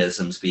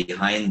mechanisms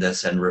behind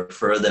this and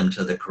refer them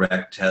to the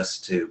correct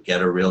test to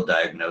get a real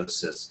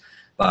diagnosis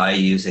by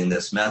using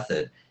this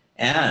method.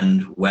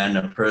 And when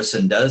a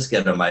person does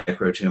get a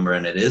microtumor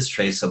and it is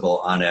traceable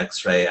on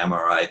X-ray,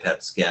 MRI,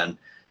 PET scan,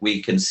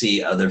 we can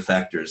see other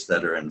factors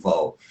that are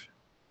involved.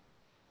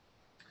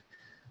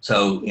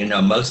 So,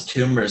 most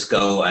tumors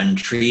go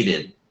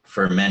untreated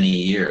for many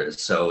years.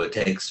 So it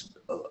takes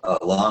a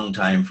long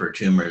time for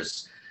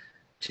tumors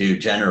to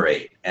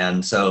generate.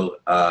 And so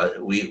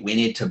we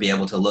need to be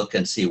able to look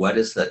and see what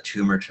is the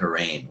tumor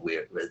terrain.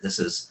 This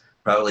is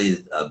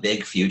probably a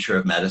big future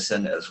of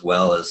medicine, as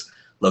well as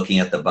looking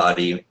at the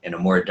body in a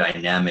more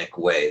dynamic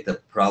way.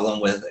 The problem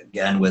with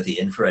the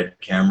infrared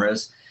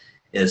cameras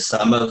is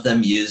some of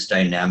them use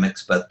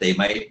dynamics, but they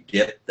might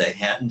dip the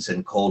hands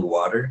in cold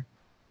water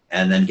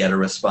and then get a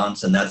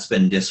response. And that's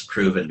been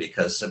disproven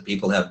because some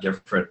people have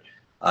different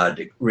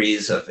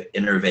degrees of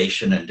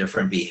innervation and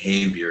different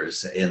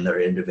behaviors in their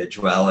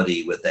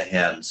individuality with the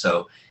hand.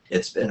 So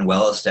it's been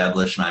well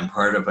established, and I'm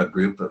part of a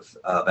group of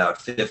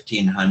about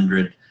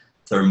 1,500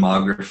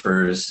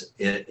 thermographers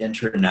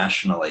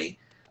internationally.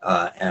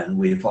 And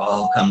we've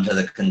all come to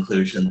the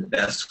conclusion the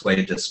best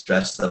way to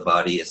stress the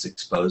body is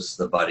expose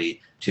the body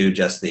to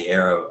just the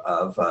air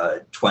of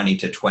 20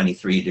 to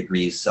 23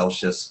 degrees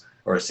Celsius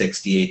or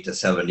 68 to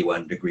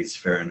 71 degrees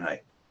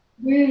Fahrenheit.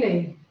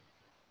 Really?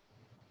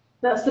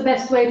 That's the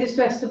best way to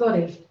stress the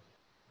body?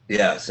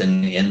 Yes,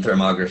 in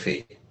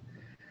thermography.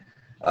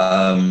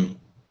 And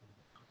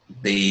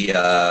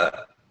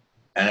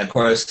of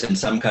course, in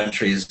some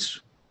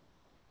countries,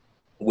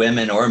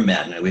 women or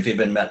men, we've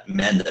even met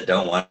men that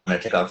don't want to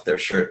take off their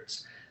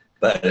shirts.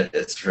 But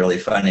it's really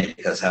funny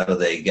because how do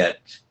they get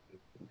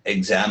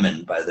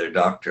examined by their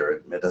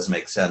doctor? It doesn't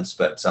make sense,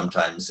 but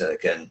sometimes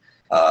again,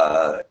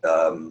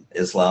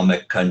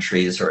 Islamic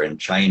countries or in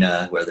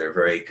China where they're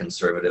very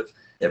conservative,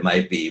 it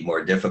might be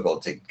more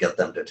difficult to get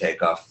them to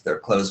take off their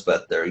clothes,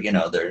 but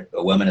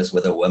a woman is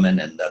with a woman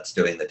and that's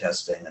doing the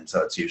testing, and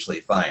so it's usually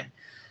fine.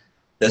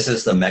 This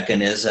is the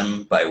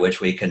mechanism by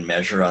which we can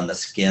measure on the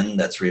skin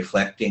that's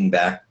reflecting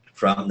back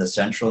from the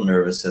central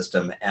nervous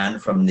system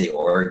and from the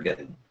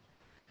organ.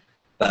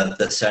 But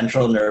the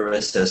central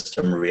nervous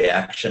system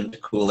reaction to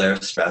cool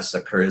air stress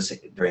occurs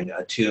during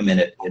a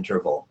 2-minute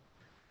interval.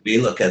 We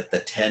look at the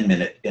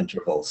 10-minute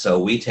interval. So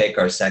we take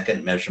our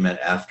second measurement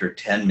after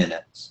 10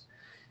 minutes.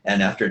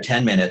 And after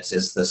 10 minutes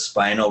is the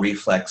spinal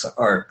reflex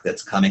arc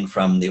that's coming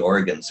from the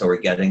organ. So we're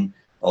getting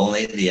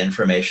only the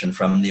information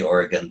from the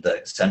organ.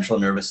 The central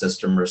nervous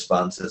system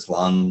response is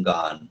long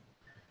gone.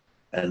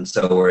 And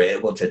so we're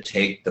able to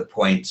take the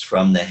points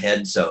from the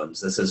head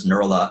zones. This is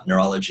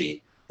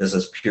neurology. This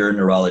is pure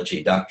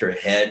neurology. Dr.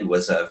 Head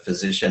was a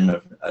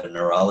physician, a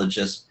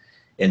neurologist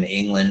in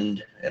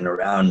England in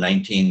around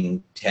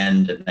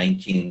 1910 to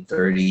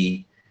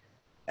 1930.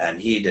 And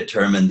he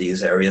determined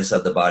these areas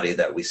of the body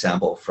that we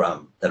sample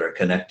from that are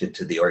connected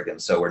to the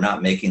organs. So we're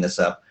not making this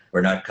up.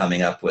 We're not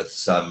coming up with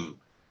some,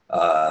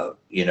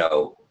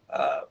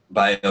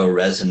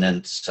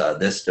 bioresonance.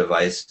 This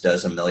device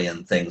does a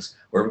million things.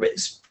 We're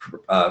based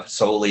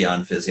solely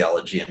on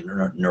physiology and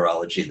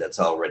neurology that's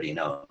already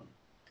known.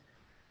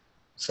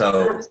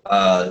 So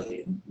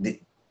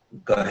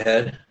go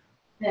ahead.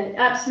 Yeah,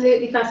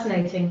 absolutely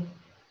fascinating.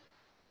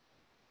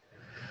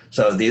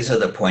 So these are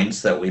the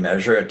points that we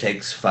measure. It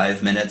takes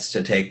 5 minutes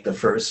to take the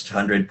first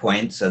 100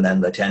 points, and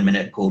then the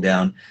 10-minute cool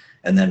down,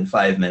 and then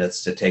 5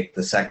 minutes to take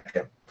the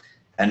second.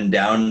 And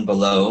down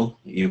below,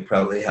 you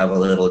probably have a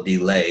little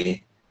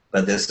delay,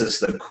 but this is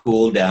the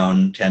cool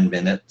down 10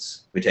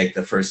 minutes. We take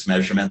the first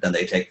measurement, then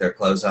they take their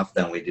clothes off,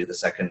 then we do the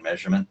second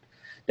measurement.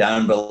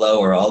 Down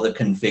below are all the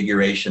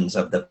configurations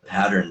of the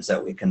patterns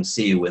that we can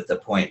see with the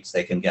points.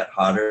 They can get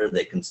hotter,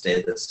 they can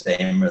stay the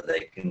same, or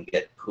they can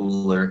get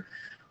cooler,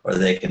 or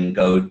they can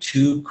go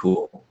too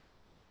cool.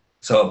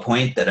 So a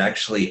point that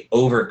actually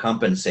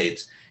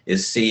overcompensates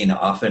is seen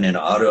often in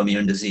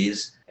autoimmune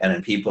disease and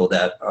in people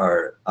that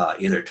are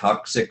either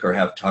toxic or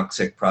have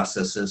toxic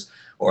processes,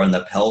 or in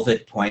the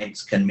pelvic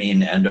points can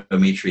mean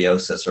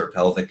endometriosis or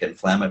pelvic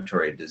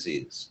inflammatory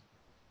disease.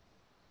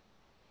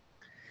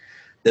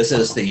 This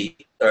is the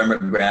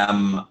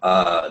thermogram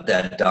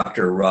that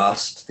Dr.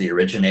 Rost, the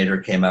originator,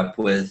 came up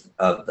with.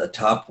 Of the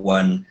top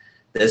one,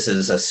 this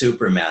is a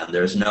Superman.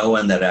 There's no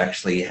one that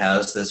actually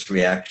has this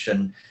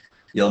reaction.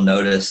 You'll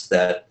notice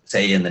that,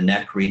 say, in the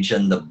neck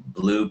region, the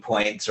blue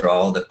points are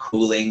all the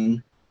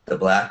cooling, the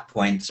black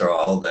points are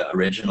all the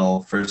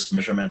original first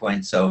measurement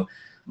points. So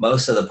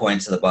most of the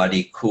points of the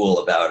body cool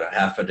about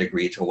 0.5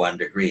 degree to 1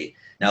 degree.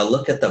 Now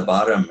look at the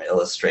bottom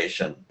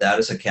illustration. That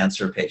is a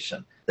cancer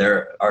patient.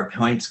 There are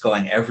points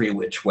going every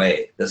which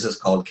way. This is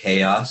called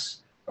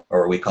chaos,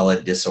 or we call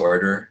it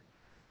disorder.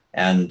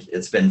 And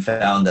it's been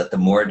found that the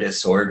more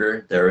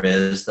disorder there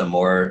is, the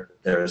more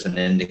there's an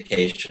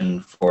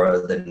indication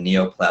for the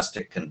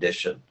neoplastic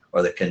condition,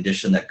 or the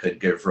condition that could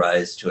give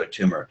rise to a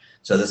tumor.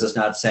 So this is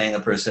not saying a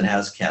person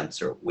has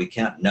cancer. We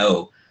can't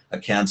know a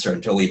cancer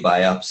until we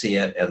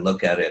biopsy it and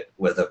look at it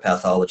with a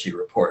pathology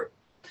report.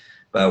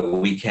 But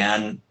we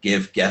can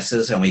give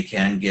guesses and we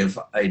can give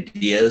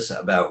ideas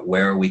about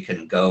where we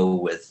can go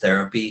with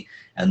therapy.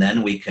 And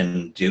then we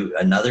can do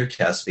another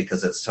test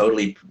because it's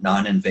totally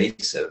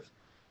non-invasive.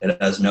 It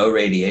has no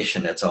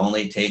radiation. It's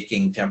only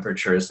taking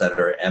temperatures that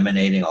are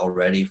emanating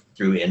already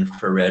through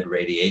infrared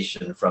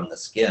radiation from the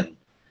skin.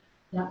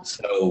 Yeah.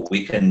 So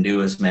we can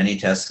do as many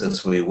tests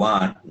as we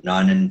want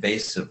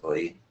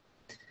non-invasively.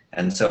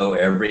 And so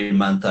every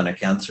month on a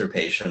cancer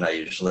patient, I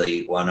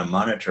usually want to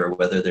monitor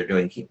whether they're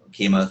doing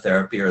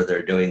chemotherapy or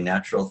they're doing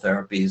natural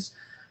therapies.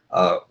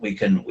 We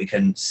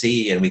can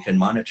see and we can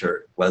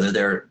monitor whether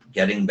they're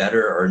getting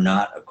better or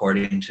not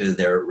according to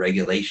their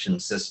regulation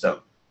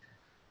system.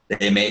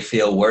 They may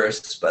feel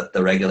worse, but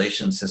the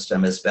regulation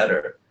system is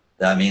better.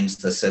 That means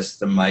the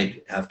system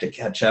might have to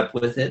catch up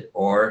with it,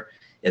 or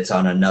it's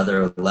on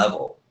another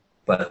level.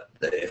 But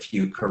if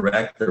you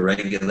correct the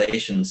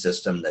regulation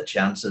system, the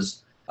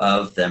chances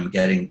of them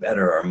getting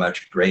better are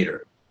much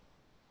greater.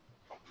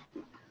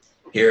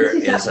 Here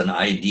is an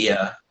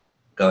idea.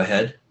 Go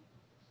ahead.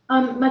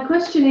 My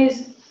question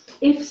is,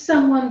 if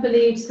someone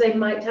believes they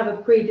might have a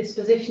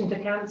predisposition to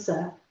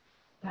cancer,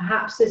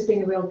 perhaps there's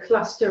been a real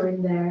cluster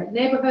in their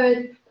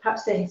neighborhood,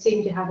 perhaps they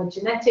seem to have a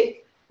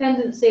genetic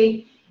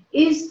tendency,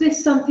 is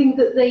this something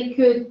that they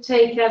could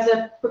take as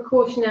a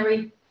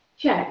precautionary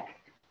check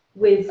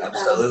with?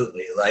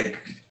 Absolutely,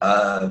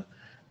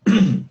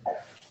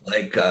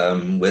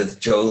 with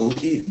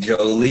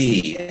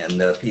Jolie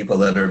and the people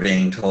that are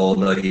being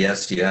told, oh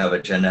yes, you have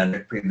a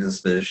genetic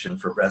predisposition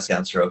for breast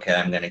cancer, okay,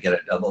 I'm going to get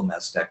a double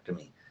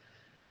mastectomy.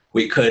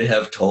 We could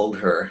have told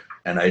her,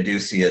 and I do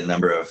see a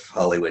number of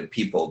Hollywood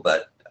people,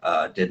 but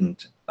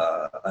didn't,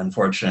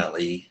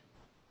 unfortunately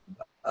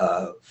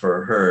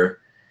for her,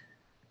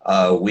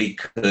 we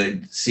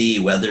could see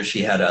whether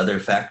she had other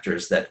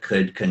factors that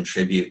could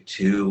contribute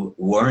to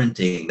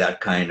warranting that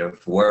kind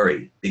of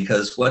worry.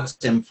 Because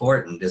what's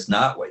important is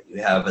not what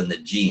you have in the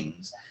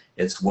genes,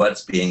 it's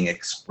what's being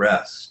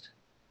expressed.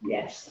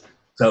 Yes.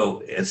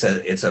 So it's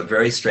a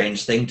very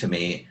strange thing to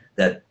me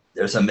that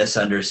there's a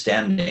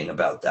misunderstanding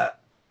about that.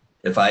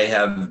 If I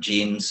have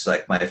genes,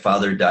 like my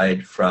father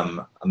died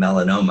from a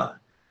melanoma,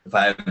 if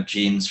I have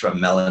genes from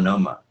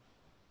melanoma,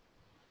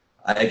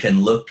 I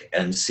can look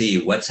and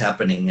see what's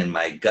happening in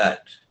my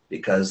gut,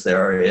 because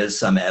there is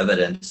some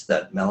evidence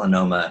that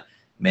melanoma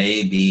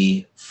may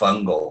be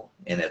fungal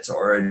in its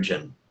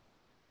origin.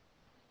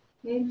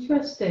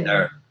 Interesting.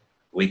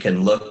 We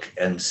can look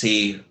and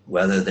see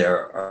whether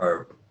there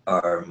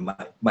are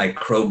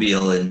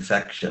microbial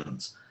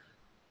infections.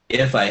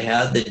 If I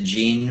had the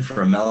gene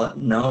for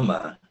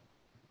melanoma,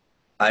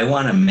 I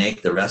want to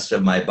make the rest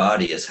of my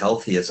body as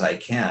healthy as I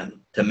can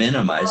to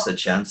minimize the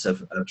chance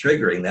of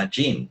triggering that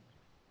gene.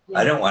 Yeah.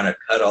 I don't want to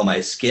cut all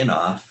my skin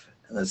off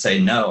and say,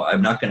 no,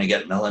 I'm not going to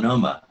get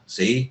melanoma.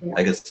 See, yeah.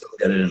 I could still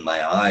get it in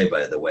my eye,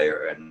 by the way,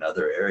 or in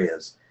other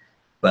areas.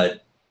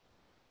 But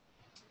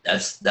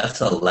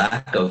that's a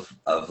lack of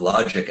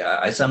logic.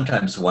 I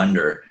sometimes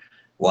wonder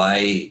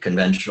why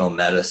conventional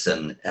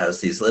medicine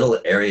has these little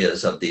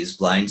areas of these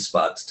blind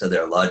spots to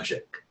their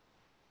logic.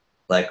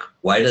 Like,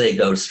 why do they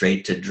go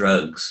straight to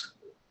drugs?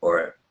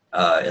 Or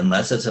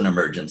unless it's an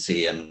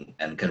emergency,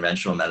 and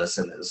conventional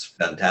medicine is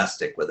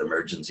fantastic with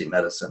emergency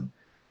medicine.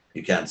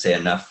 You can't say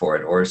enough for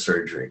it, or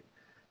surgery.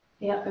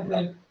 Yeah,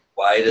 okay.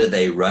 Why do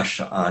they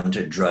rush on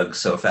to drugs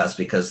so fast?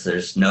 Because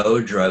there's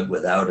no drug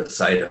without a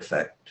side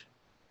effect.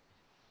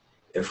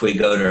 If we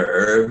go to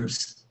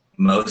herbs,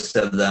 most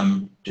of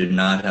them do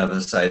not have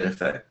a side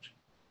effect.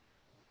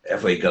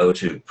 If we go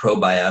to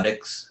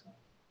probiotics,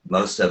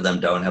 most of them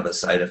don't have a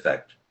side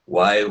effect.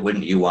 Why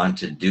wouldn't you want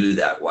to do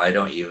that? Why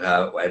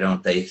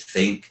don't they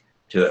think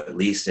to at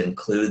least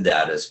include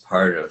that as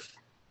part of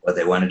what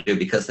they want to do,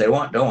 because they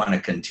don't want to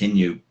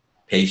continue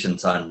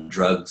patients on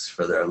drugs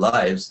for their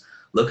lives.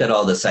 Look at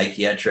all the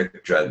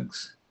psychiatric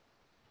drugs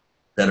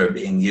that are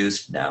being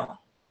used now.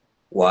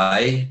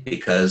 Why?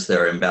 Because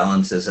there are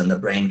imbalances in the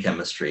brain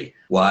chemistry.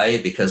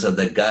 Why? Because of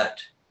the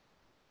gut.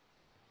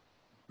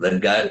 The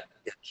gut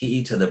is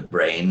key to the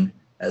brain,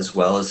 as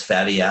well as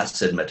fatty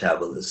acid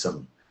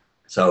metabolism.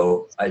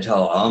 So I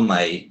tell all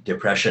my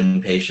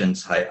depression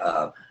patients,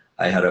 I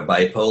had a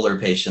bipolar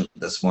patient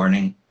this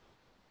morning.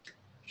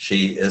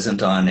 She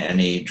isn't on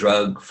any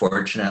drug,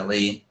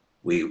 fortunately.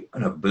 We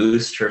want to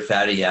boost her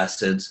fatty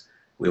acids.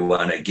 We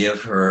want to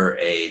give her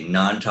a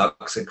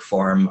non-toxic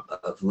form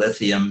of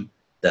lithium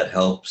that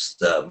helps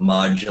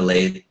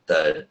modulate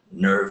the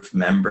nerve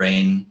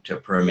membrane to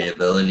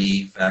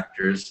permeability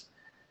factors.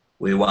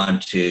 We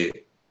want to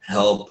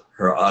help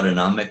her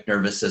autonomic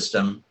nervous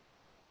system,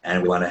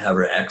 and we want to have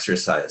her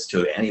exercise.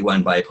 To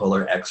anyone,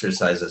 bipolar,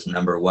 exercise is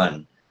number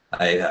one.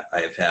 I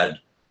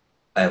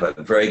have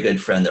a very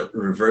good friend that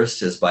reversed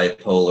his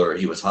bipolar.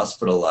 He was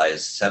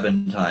hospitalized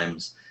 7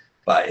 times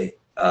by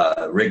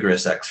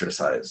rigorous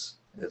exercise.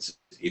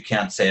 You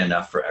can't say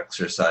enough for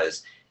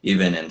exercise.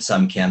 Even in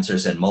some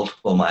cancers and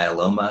multiple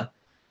myeloma,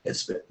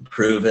 it's been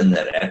proven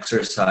that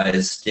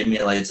exercise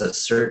stimulates a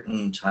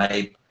certain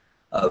type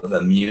of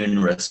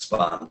immune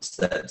response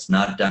that's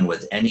not done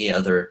with any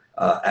other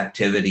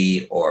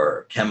activity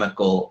or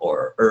chemical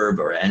or herb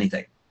or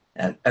anything.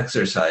 And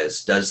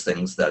exercise does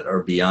things that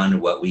are beyond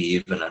what we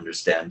even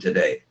understand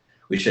today.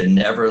 We should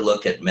never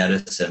look at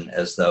medicine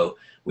as though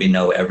we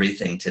know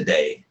everything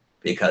today,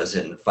 because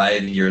in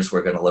 5 years,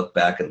 we're going to look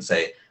back and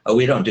say, oh,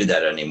 we don't do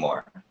that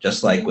anymore.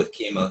 Just like with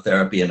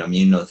chemotherapy and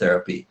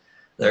immunotherapy,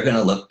 they're going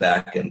to look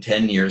back in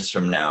 10 years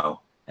from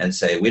now and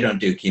say, we don't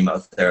do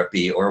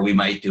chemotherapy, or we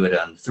might do it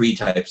on 3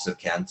 types of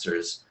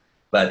cancers,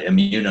 but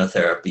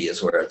immunotherapy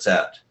is where it's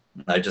at.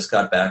 I just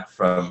got back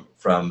from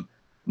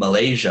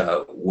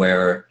Malaysia,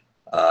 where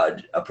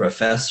a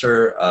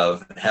professor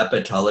of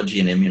hepatology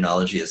and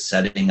immunology is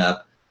setting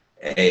up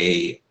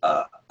a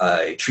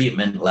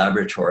treatment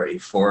laboratory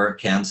for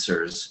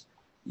cancers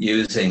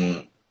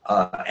using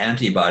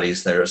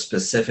antibodies that are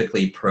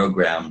specifically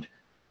programmed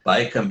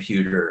by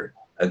computer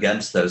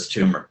against those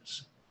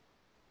tumors.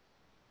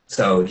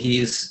 So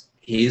he's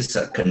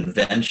a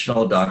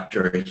conventional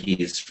doctor.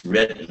 He's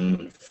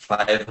written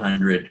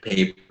 500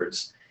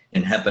 papers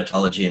in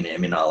hepatology and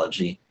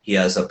immunology. He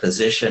has a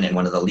position in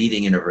one of the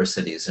leading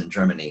universities in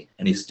Germany,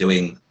 and he's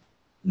doing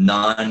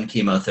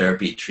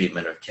non-chemotherapy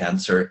treatment of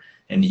cancer.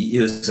 And he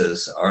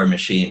uses our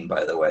machine,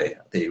 by the way,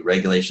 the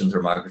regulation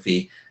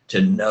thermography,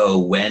 to know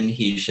when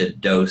he should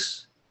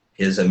dose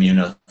his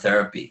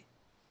immunotherapy.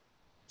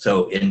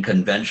 So in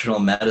conventional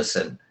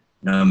medicine,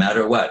 no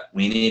matter what,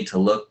 we need to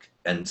look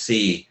and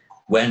see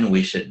when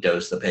we should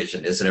dose the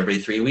patient. Is it every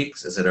 3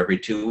 weeks? Is it every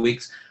 2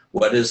 weeks?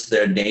 What is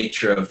their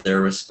nature of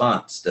their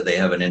response? Do they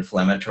have an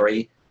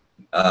inflammatory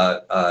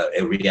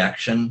a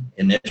reaction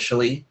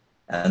initially,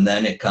 and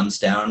then it comes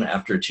down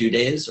after 2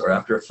 days, or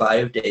after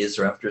 5 days,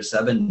 or after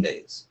 7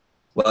 days?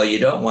 Well, you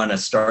don't want to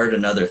start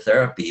another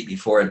therapy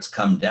before it's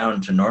come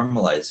down to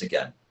normalize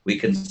again. We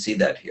can see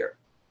that here.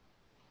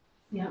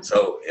 Yeah.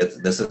 So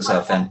this is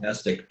a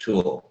fantastic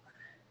tool.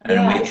 And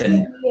yeah, we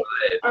can...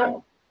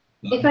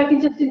 if I can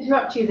just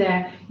interrupt you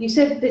there. You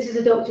said that this is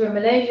a doctor in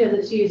Malaysia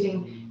that's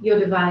using your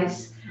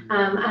device.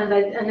 And I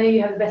know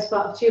you have the best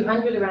part of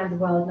 200 around the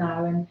world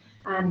now, and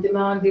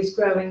demand is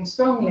growing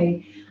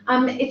strongly.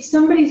 If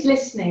somebody's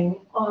listening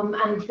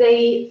and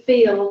they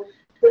feel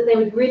that they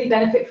would really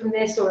benefit from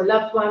this, or a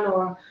loved one,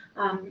 or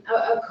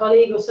a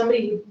colleague, or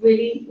somebody who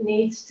really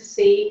needs to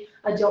see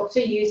a doctor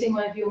using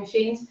one of your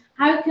machines,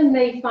 how can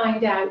they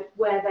find out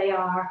where they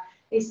are?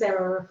 Is there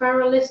a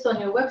referral list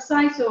on your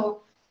website, or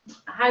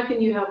how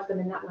can you help them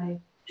in that way?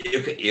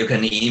 You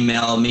can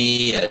email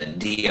me at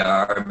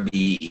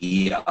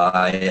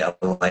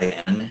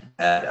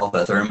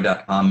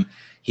drbeilin@alphatherm.com.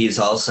 He's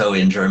also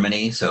in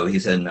Germany, so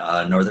he's in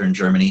northern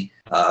Germany,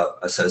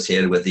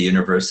 associated with the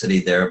university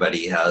there, but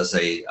he has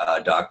a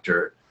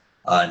doctor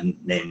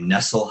named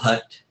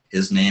Nesselhut.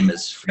 His name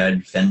is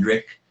Fred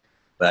Fendrick,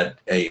 but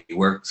he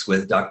works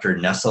with Dr.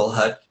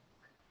 Nesselhut.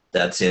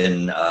 That's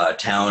in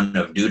town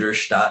of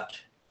Duderstadt.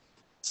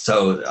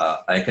 So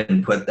I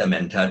can put them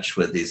in touch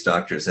with these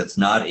doctors. It's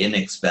not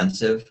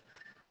inexpensive,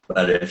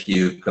 but if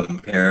you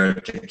compare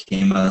it to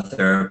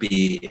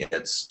chemotherapy,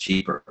 it's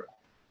cheaper.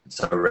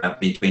 It's around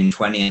between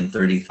 $20,000 and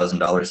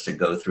 $30,000 to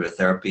go through a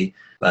therapy,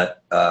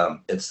 but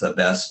it's the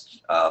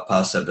best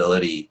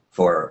possibility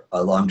for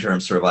a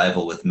long-term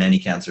survival with many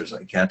cancers.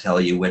 I can't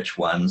tell you which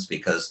ones,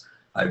 because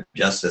I've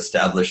just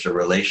established a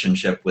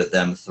relationship with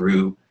them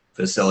through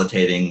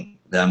facilitating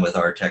them with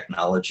our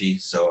technology.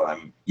 So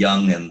I'm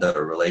young in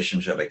the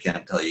relationship. I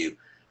can't tell you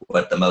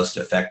what the most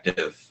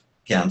effective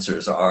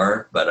cancers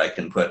are, but I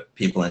can put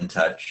people in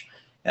touch.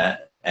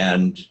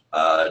 And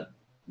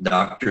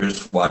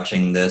doctors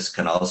watching this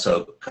can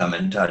also come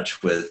in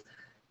touch with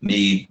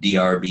me,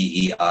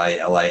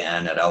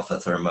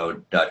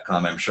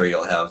 drbeilin@alphathermo.com. I'm sure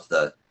you'll have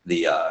the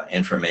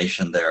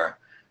information there.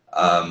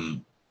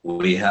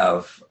 We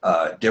have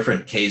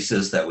different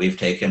cases that we've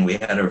taken. We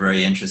had a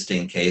very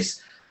interesting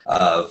case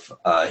of,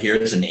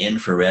 here's an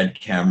infrared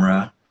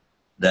camera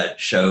that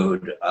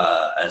showed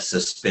a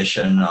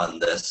suspicion on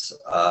this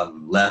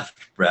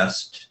left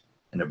breast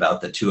in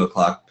about the 2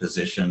 o'clock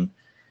position.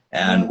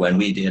 And when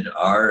we did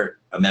our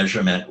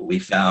measurement, we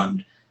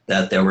found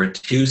that there were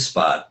 2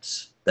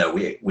 spots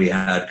that we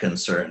had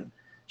concern.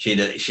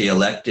 She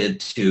elected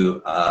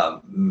to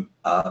a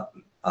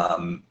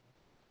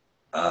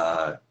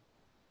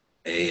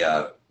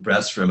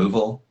breast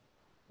removal,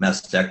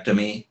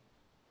 mastectomy.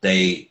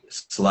 They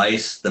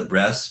sliced the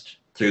breast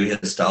through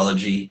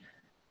histology.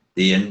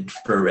 The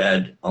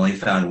infrared only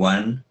found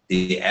 1.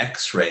 The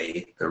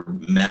X-ray, the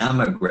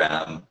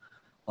mammogram,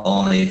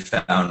 only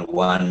found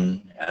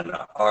 1, and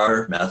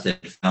our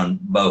method found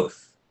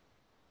both.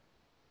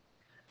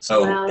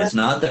 So wow, it's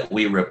not that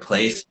we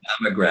replace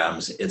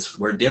mammograms,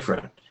 we're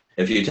different.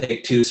 If you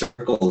take 2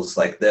 circles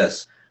like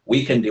this,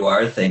 we can do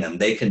our thing and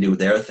they can do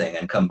their thing,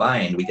 and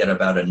combined we get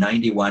about a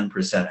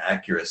 91%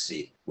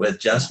 accuracy. With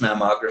just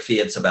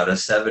mammography, it's about a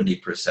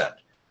 70%.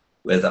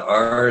 With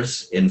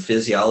ours in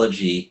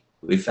physiology,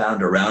 we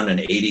found around an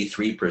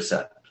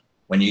 83%.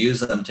 When you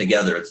use them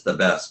together, it's the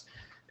best,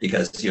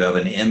 because you have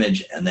an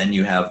image and then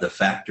you have the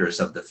factors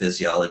of the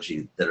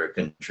physiology that are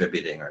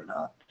contributing or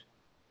not.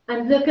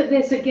 And look at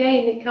this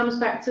again, it comes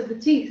back to the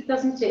teeth,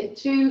 doesn't it?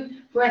 2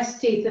 breast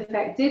teeth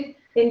affected,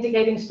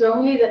 indicating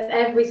strongly that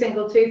every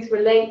single tooth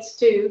relates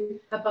to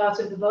a part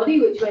of the body,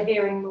 which we're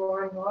hearing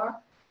more and more.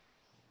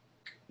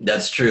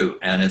 That's true.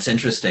 And it's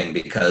interesting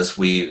because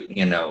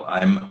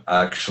I'm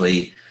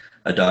actually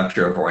a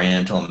doctor of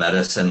Oriental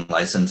medicine,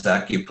 licensed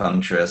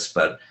acupuncturist,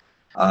 but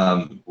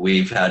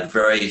we've had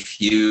very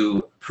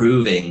few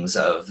provings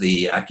of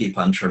the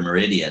acupuncture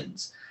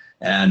meridians.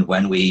 And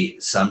when we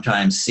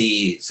sometimes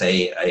see,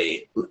 say,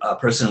 a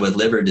person with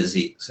liver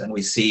disease, and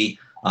we see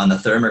on the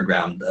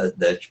thermogram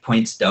the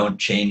points don't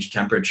change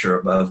temperature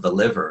above the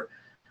liver,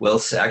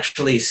 we'll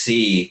actually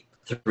see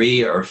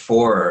 3 or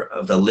 4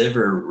 of the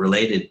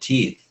liver-related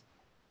teeth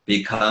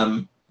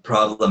become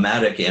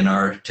problematic in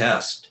our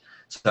test.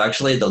 So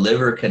actually the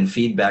liver can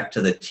feed back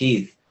to the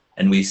teeth,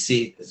 and we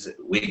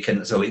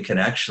can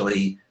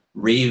actually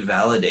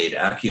revalidate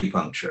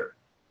acupuncture.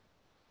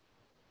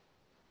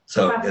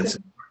 So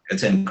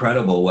it's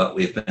incredible what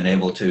we've been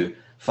able to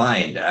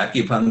find.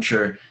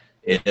 Acupuncture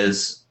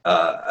has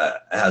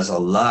a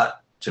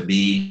lot to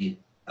be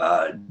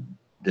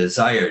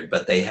desired,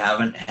 but they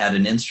haven't had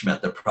an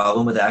instrument. The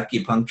problem with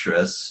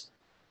acupuncturists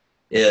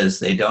is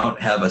they don't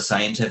have a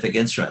scientific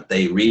instrument.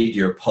 They read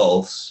your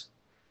pulse,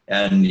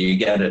 and you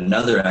get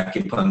another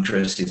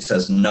acupuncturist who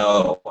says,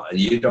 no,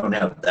 you don't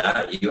have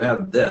that, you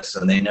have this,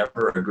 and they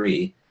never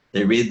agree.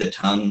 They read the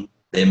tongue,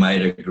 they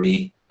might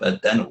agree,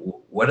 but then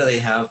what do they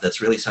have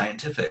that's really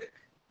scientific?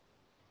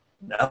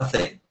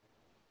 Nothing.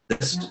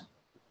 This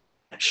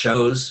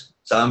shows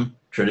some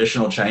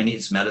traditional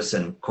Chinese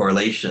medicine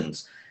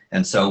correlations,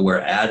 and so we're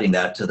adding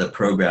that to the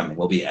program.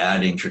 We'll be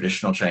adding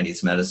traditional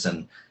Chinese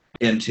medicine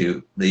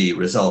into the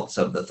results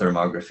of the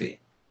thermography.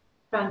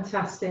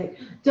 Fantastic.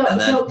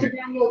 Dr.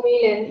 Daniel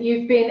Beilin,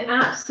 you've been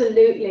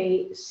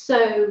absolutely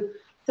so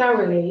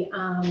thoroughly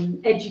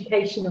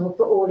educational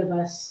for all of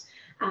us.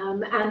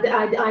 And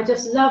I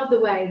just love the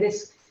way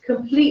this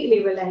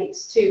completely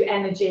relates to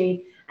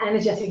energy,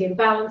 energetic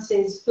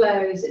imbalances,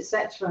 flows,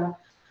 etc.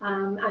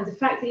 And the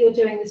fact that you're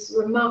doing this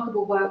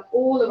remarkable work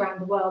all around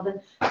the world, and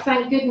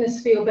thank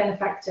goodness for your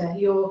benefactor,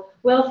 your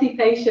wealthy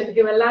patient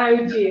who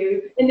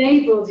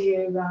enabled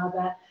you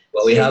rather.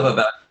 Well, we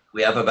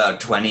have about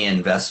 20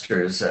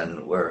 investors,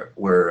 and we're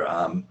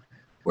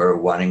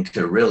wanting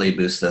to really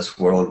boost this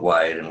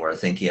worldwide, and we're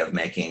thinking of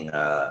making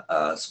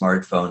a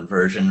smartphone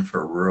version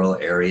for rural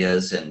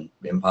areas in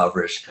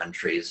impoverished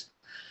countries.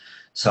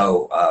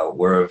 So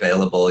we're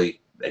available.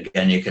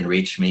 Again, you can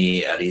reach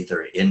me at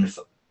either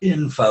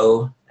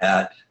info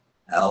at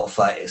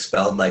alpha,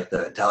 spelled like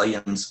the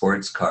Italian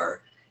sports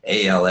car,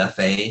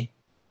 alfa.global,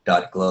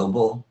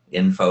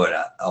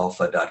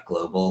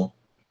 info@alpha.global.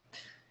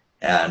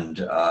 And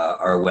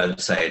our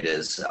website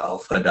is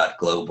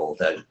alpha.global.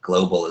 That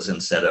global is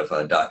instead of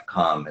a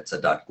 .com, it's a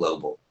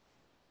 .global.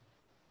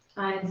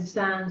 I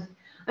understand.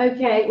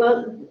 Okay,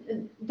 well,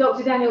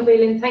 Dr. Daniel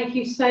Beilin, thank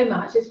you so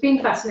much. It's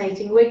been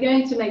fascinating. We're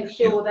going to make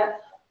sure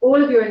that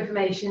all of your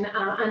information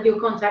and your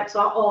contacts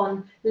are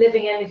on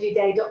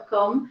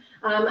livingenergyday.com.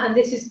 And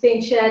this is being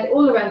shared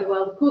all around the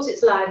world. Of course,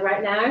 it's live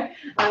right now,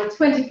 a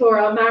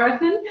 24-hour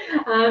marathon.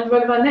 And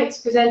one of our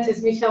next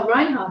presenters, Michelle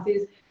Reinhardt,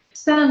 is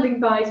standing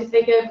by to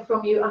take over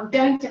from you. I'm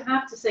going to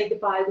have to say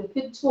goodbye. We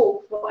could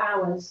talk for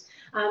hours,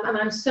 and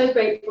I'm so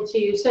grateful to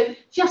you. So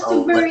just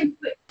a very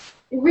quick,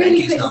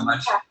 really quick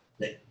recap.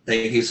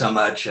 Thank you so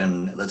much,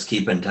 and let's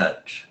keep in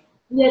touch.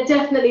 Yeah,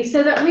 definitely.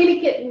 So that really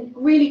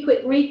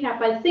quick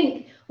recap, I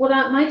think what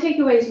my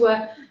takeaways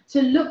were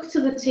to look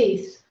to the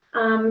teeth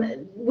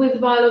with the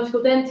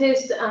biological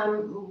dentist.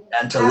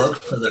 And to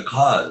look for the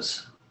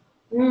cause.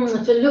 To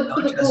look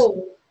for the cause.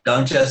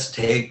 Don't just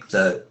take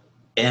the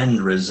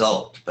end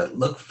result, but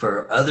look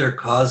for other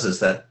causes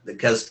that,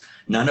 because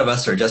none of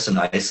us are just an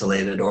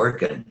isolated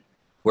organ.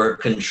 We're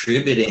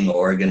contributing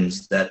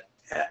organs that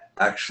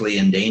actually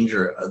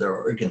endanger other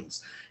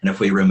organs. And if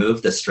we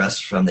remove the stress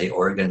from the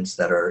organs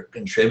that are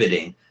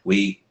contributing,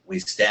 we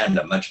stand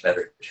a much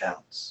better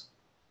chance.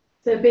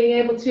 So being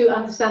able to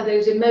understand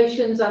those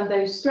emotions and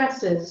those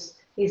stresses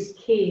is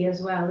key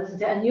as well,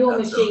 isn't it? And your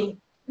machine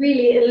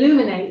really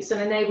illuminates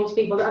and enables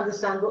people to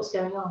understand what's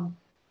going on.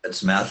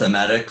 It's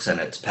mathematics and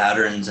it's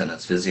patterns and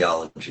it's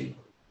physiology.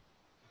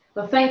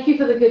 Well, thank you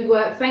for the good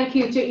work. Thank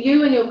you to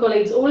you and your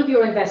colleagues, all of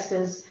your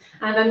investors.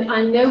 And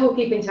I know we'll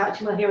keep in touch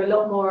and we'll hear a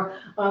lot more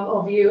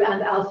of you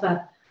and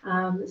Alpha.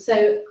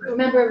 So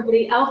remember,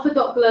 everybody,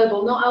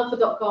 alpha.global, not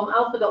alpha.com.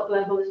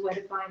 Alpha.global is where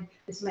to find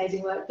this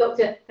amazing work.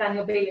 Dr.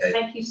 Daniel Beilin,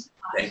 thank you so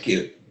much. Thank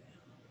you.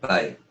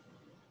 Bye.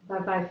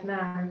 Bye-bye for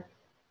now.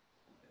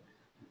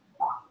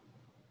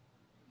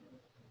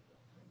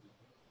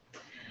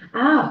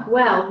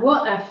 Well,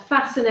 what a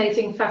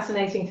fascinating,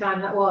 fascinating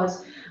time that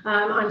was.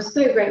 I'm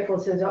so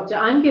grateful to the doctor.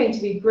 I'm going to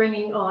be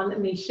bringing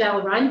on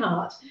Michelle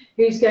Reinhardt,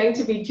 who's going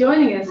to be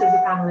joining us as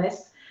a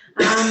panelist.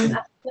 And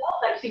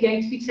actually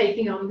going to be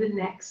taking on the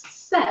next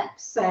step.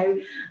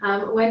 So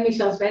when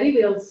Michelle's ready,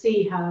 we'll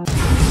see her.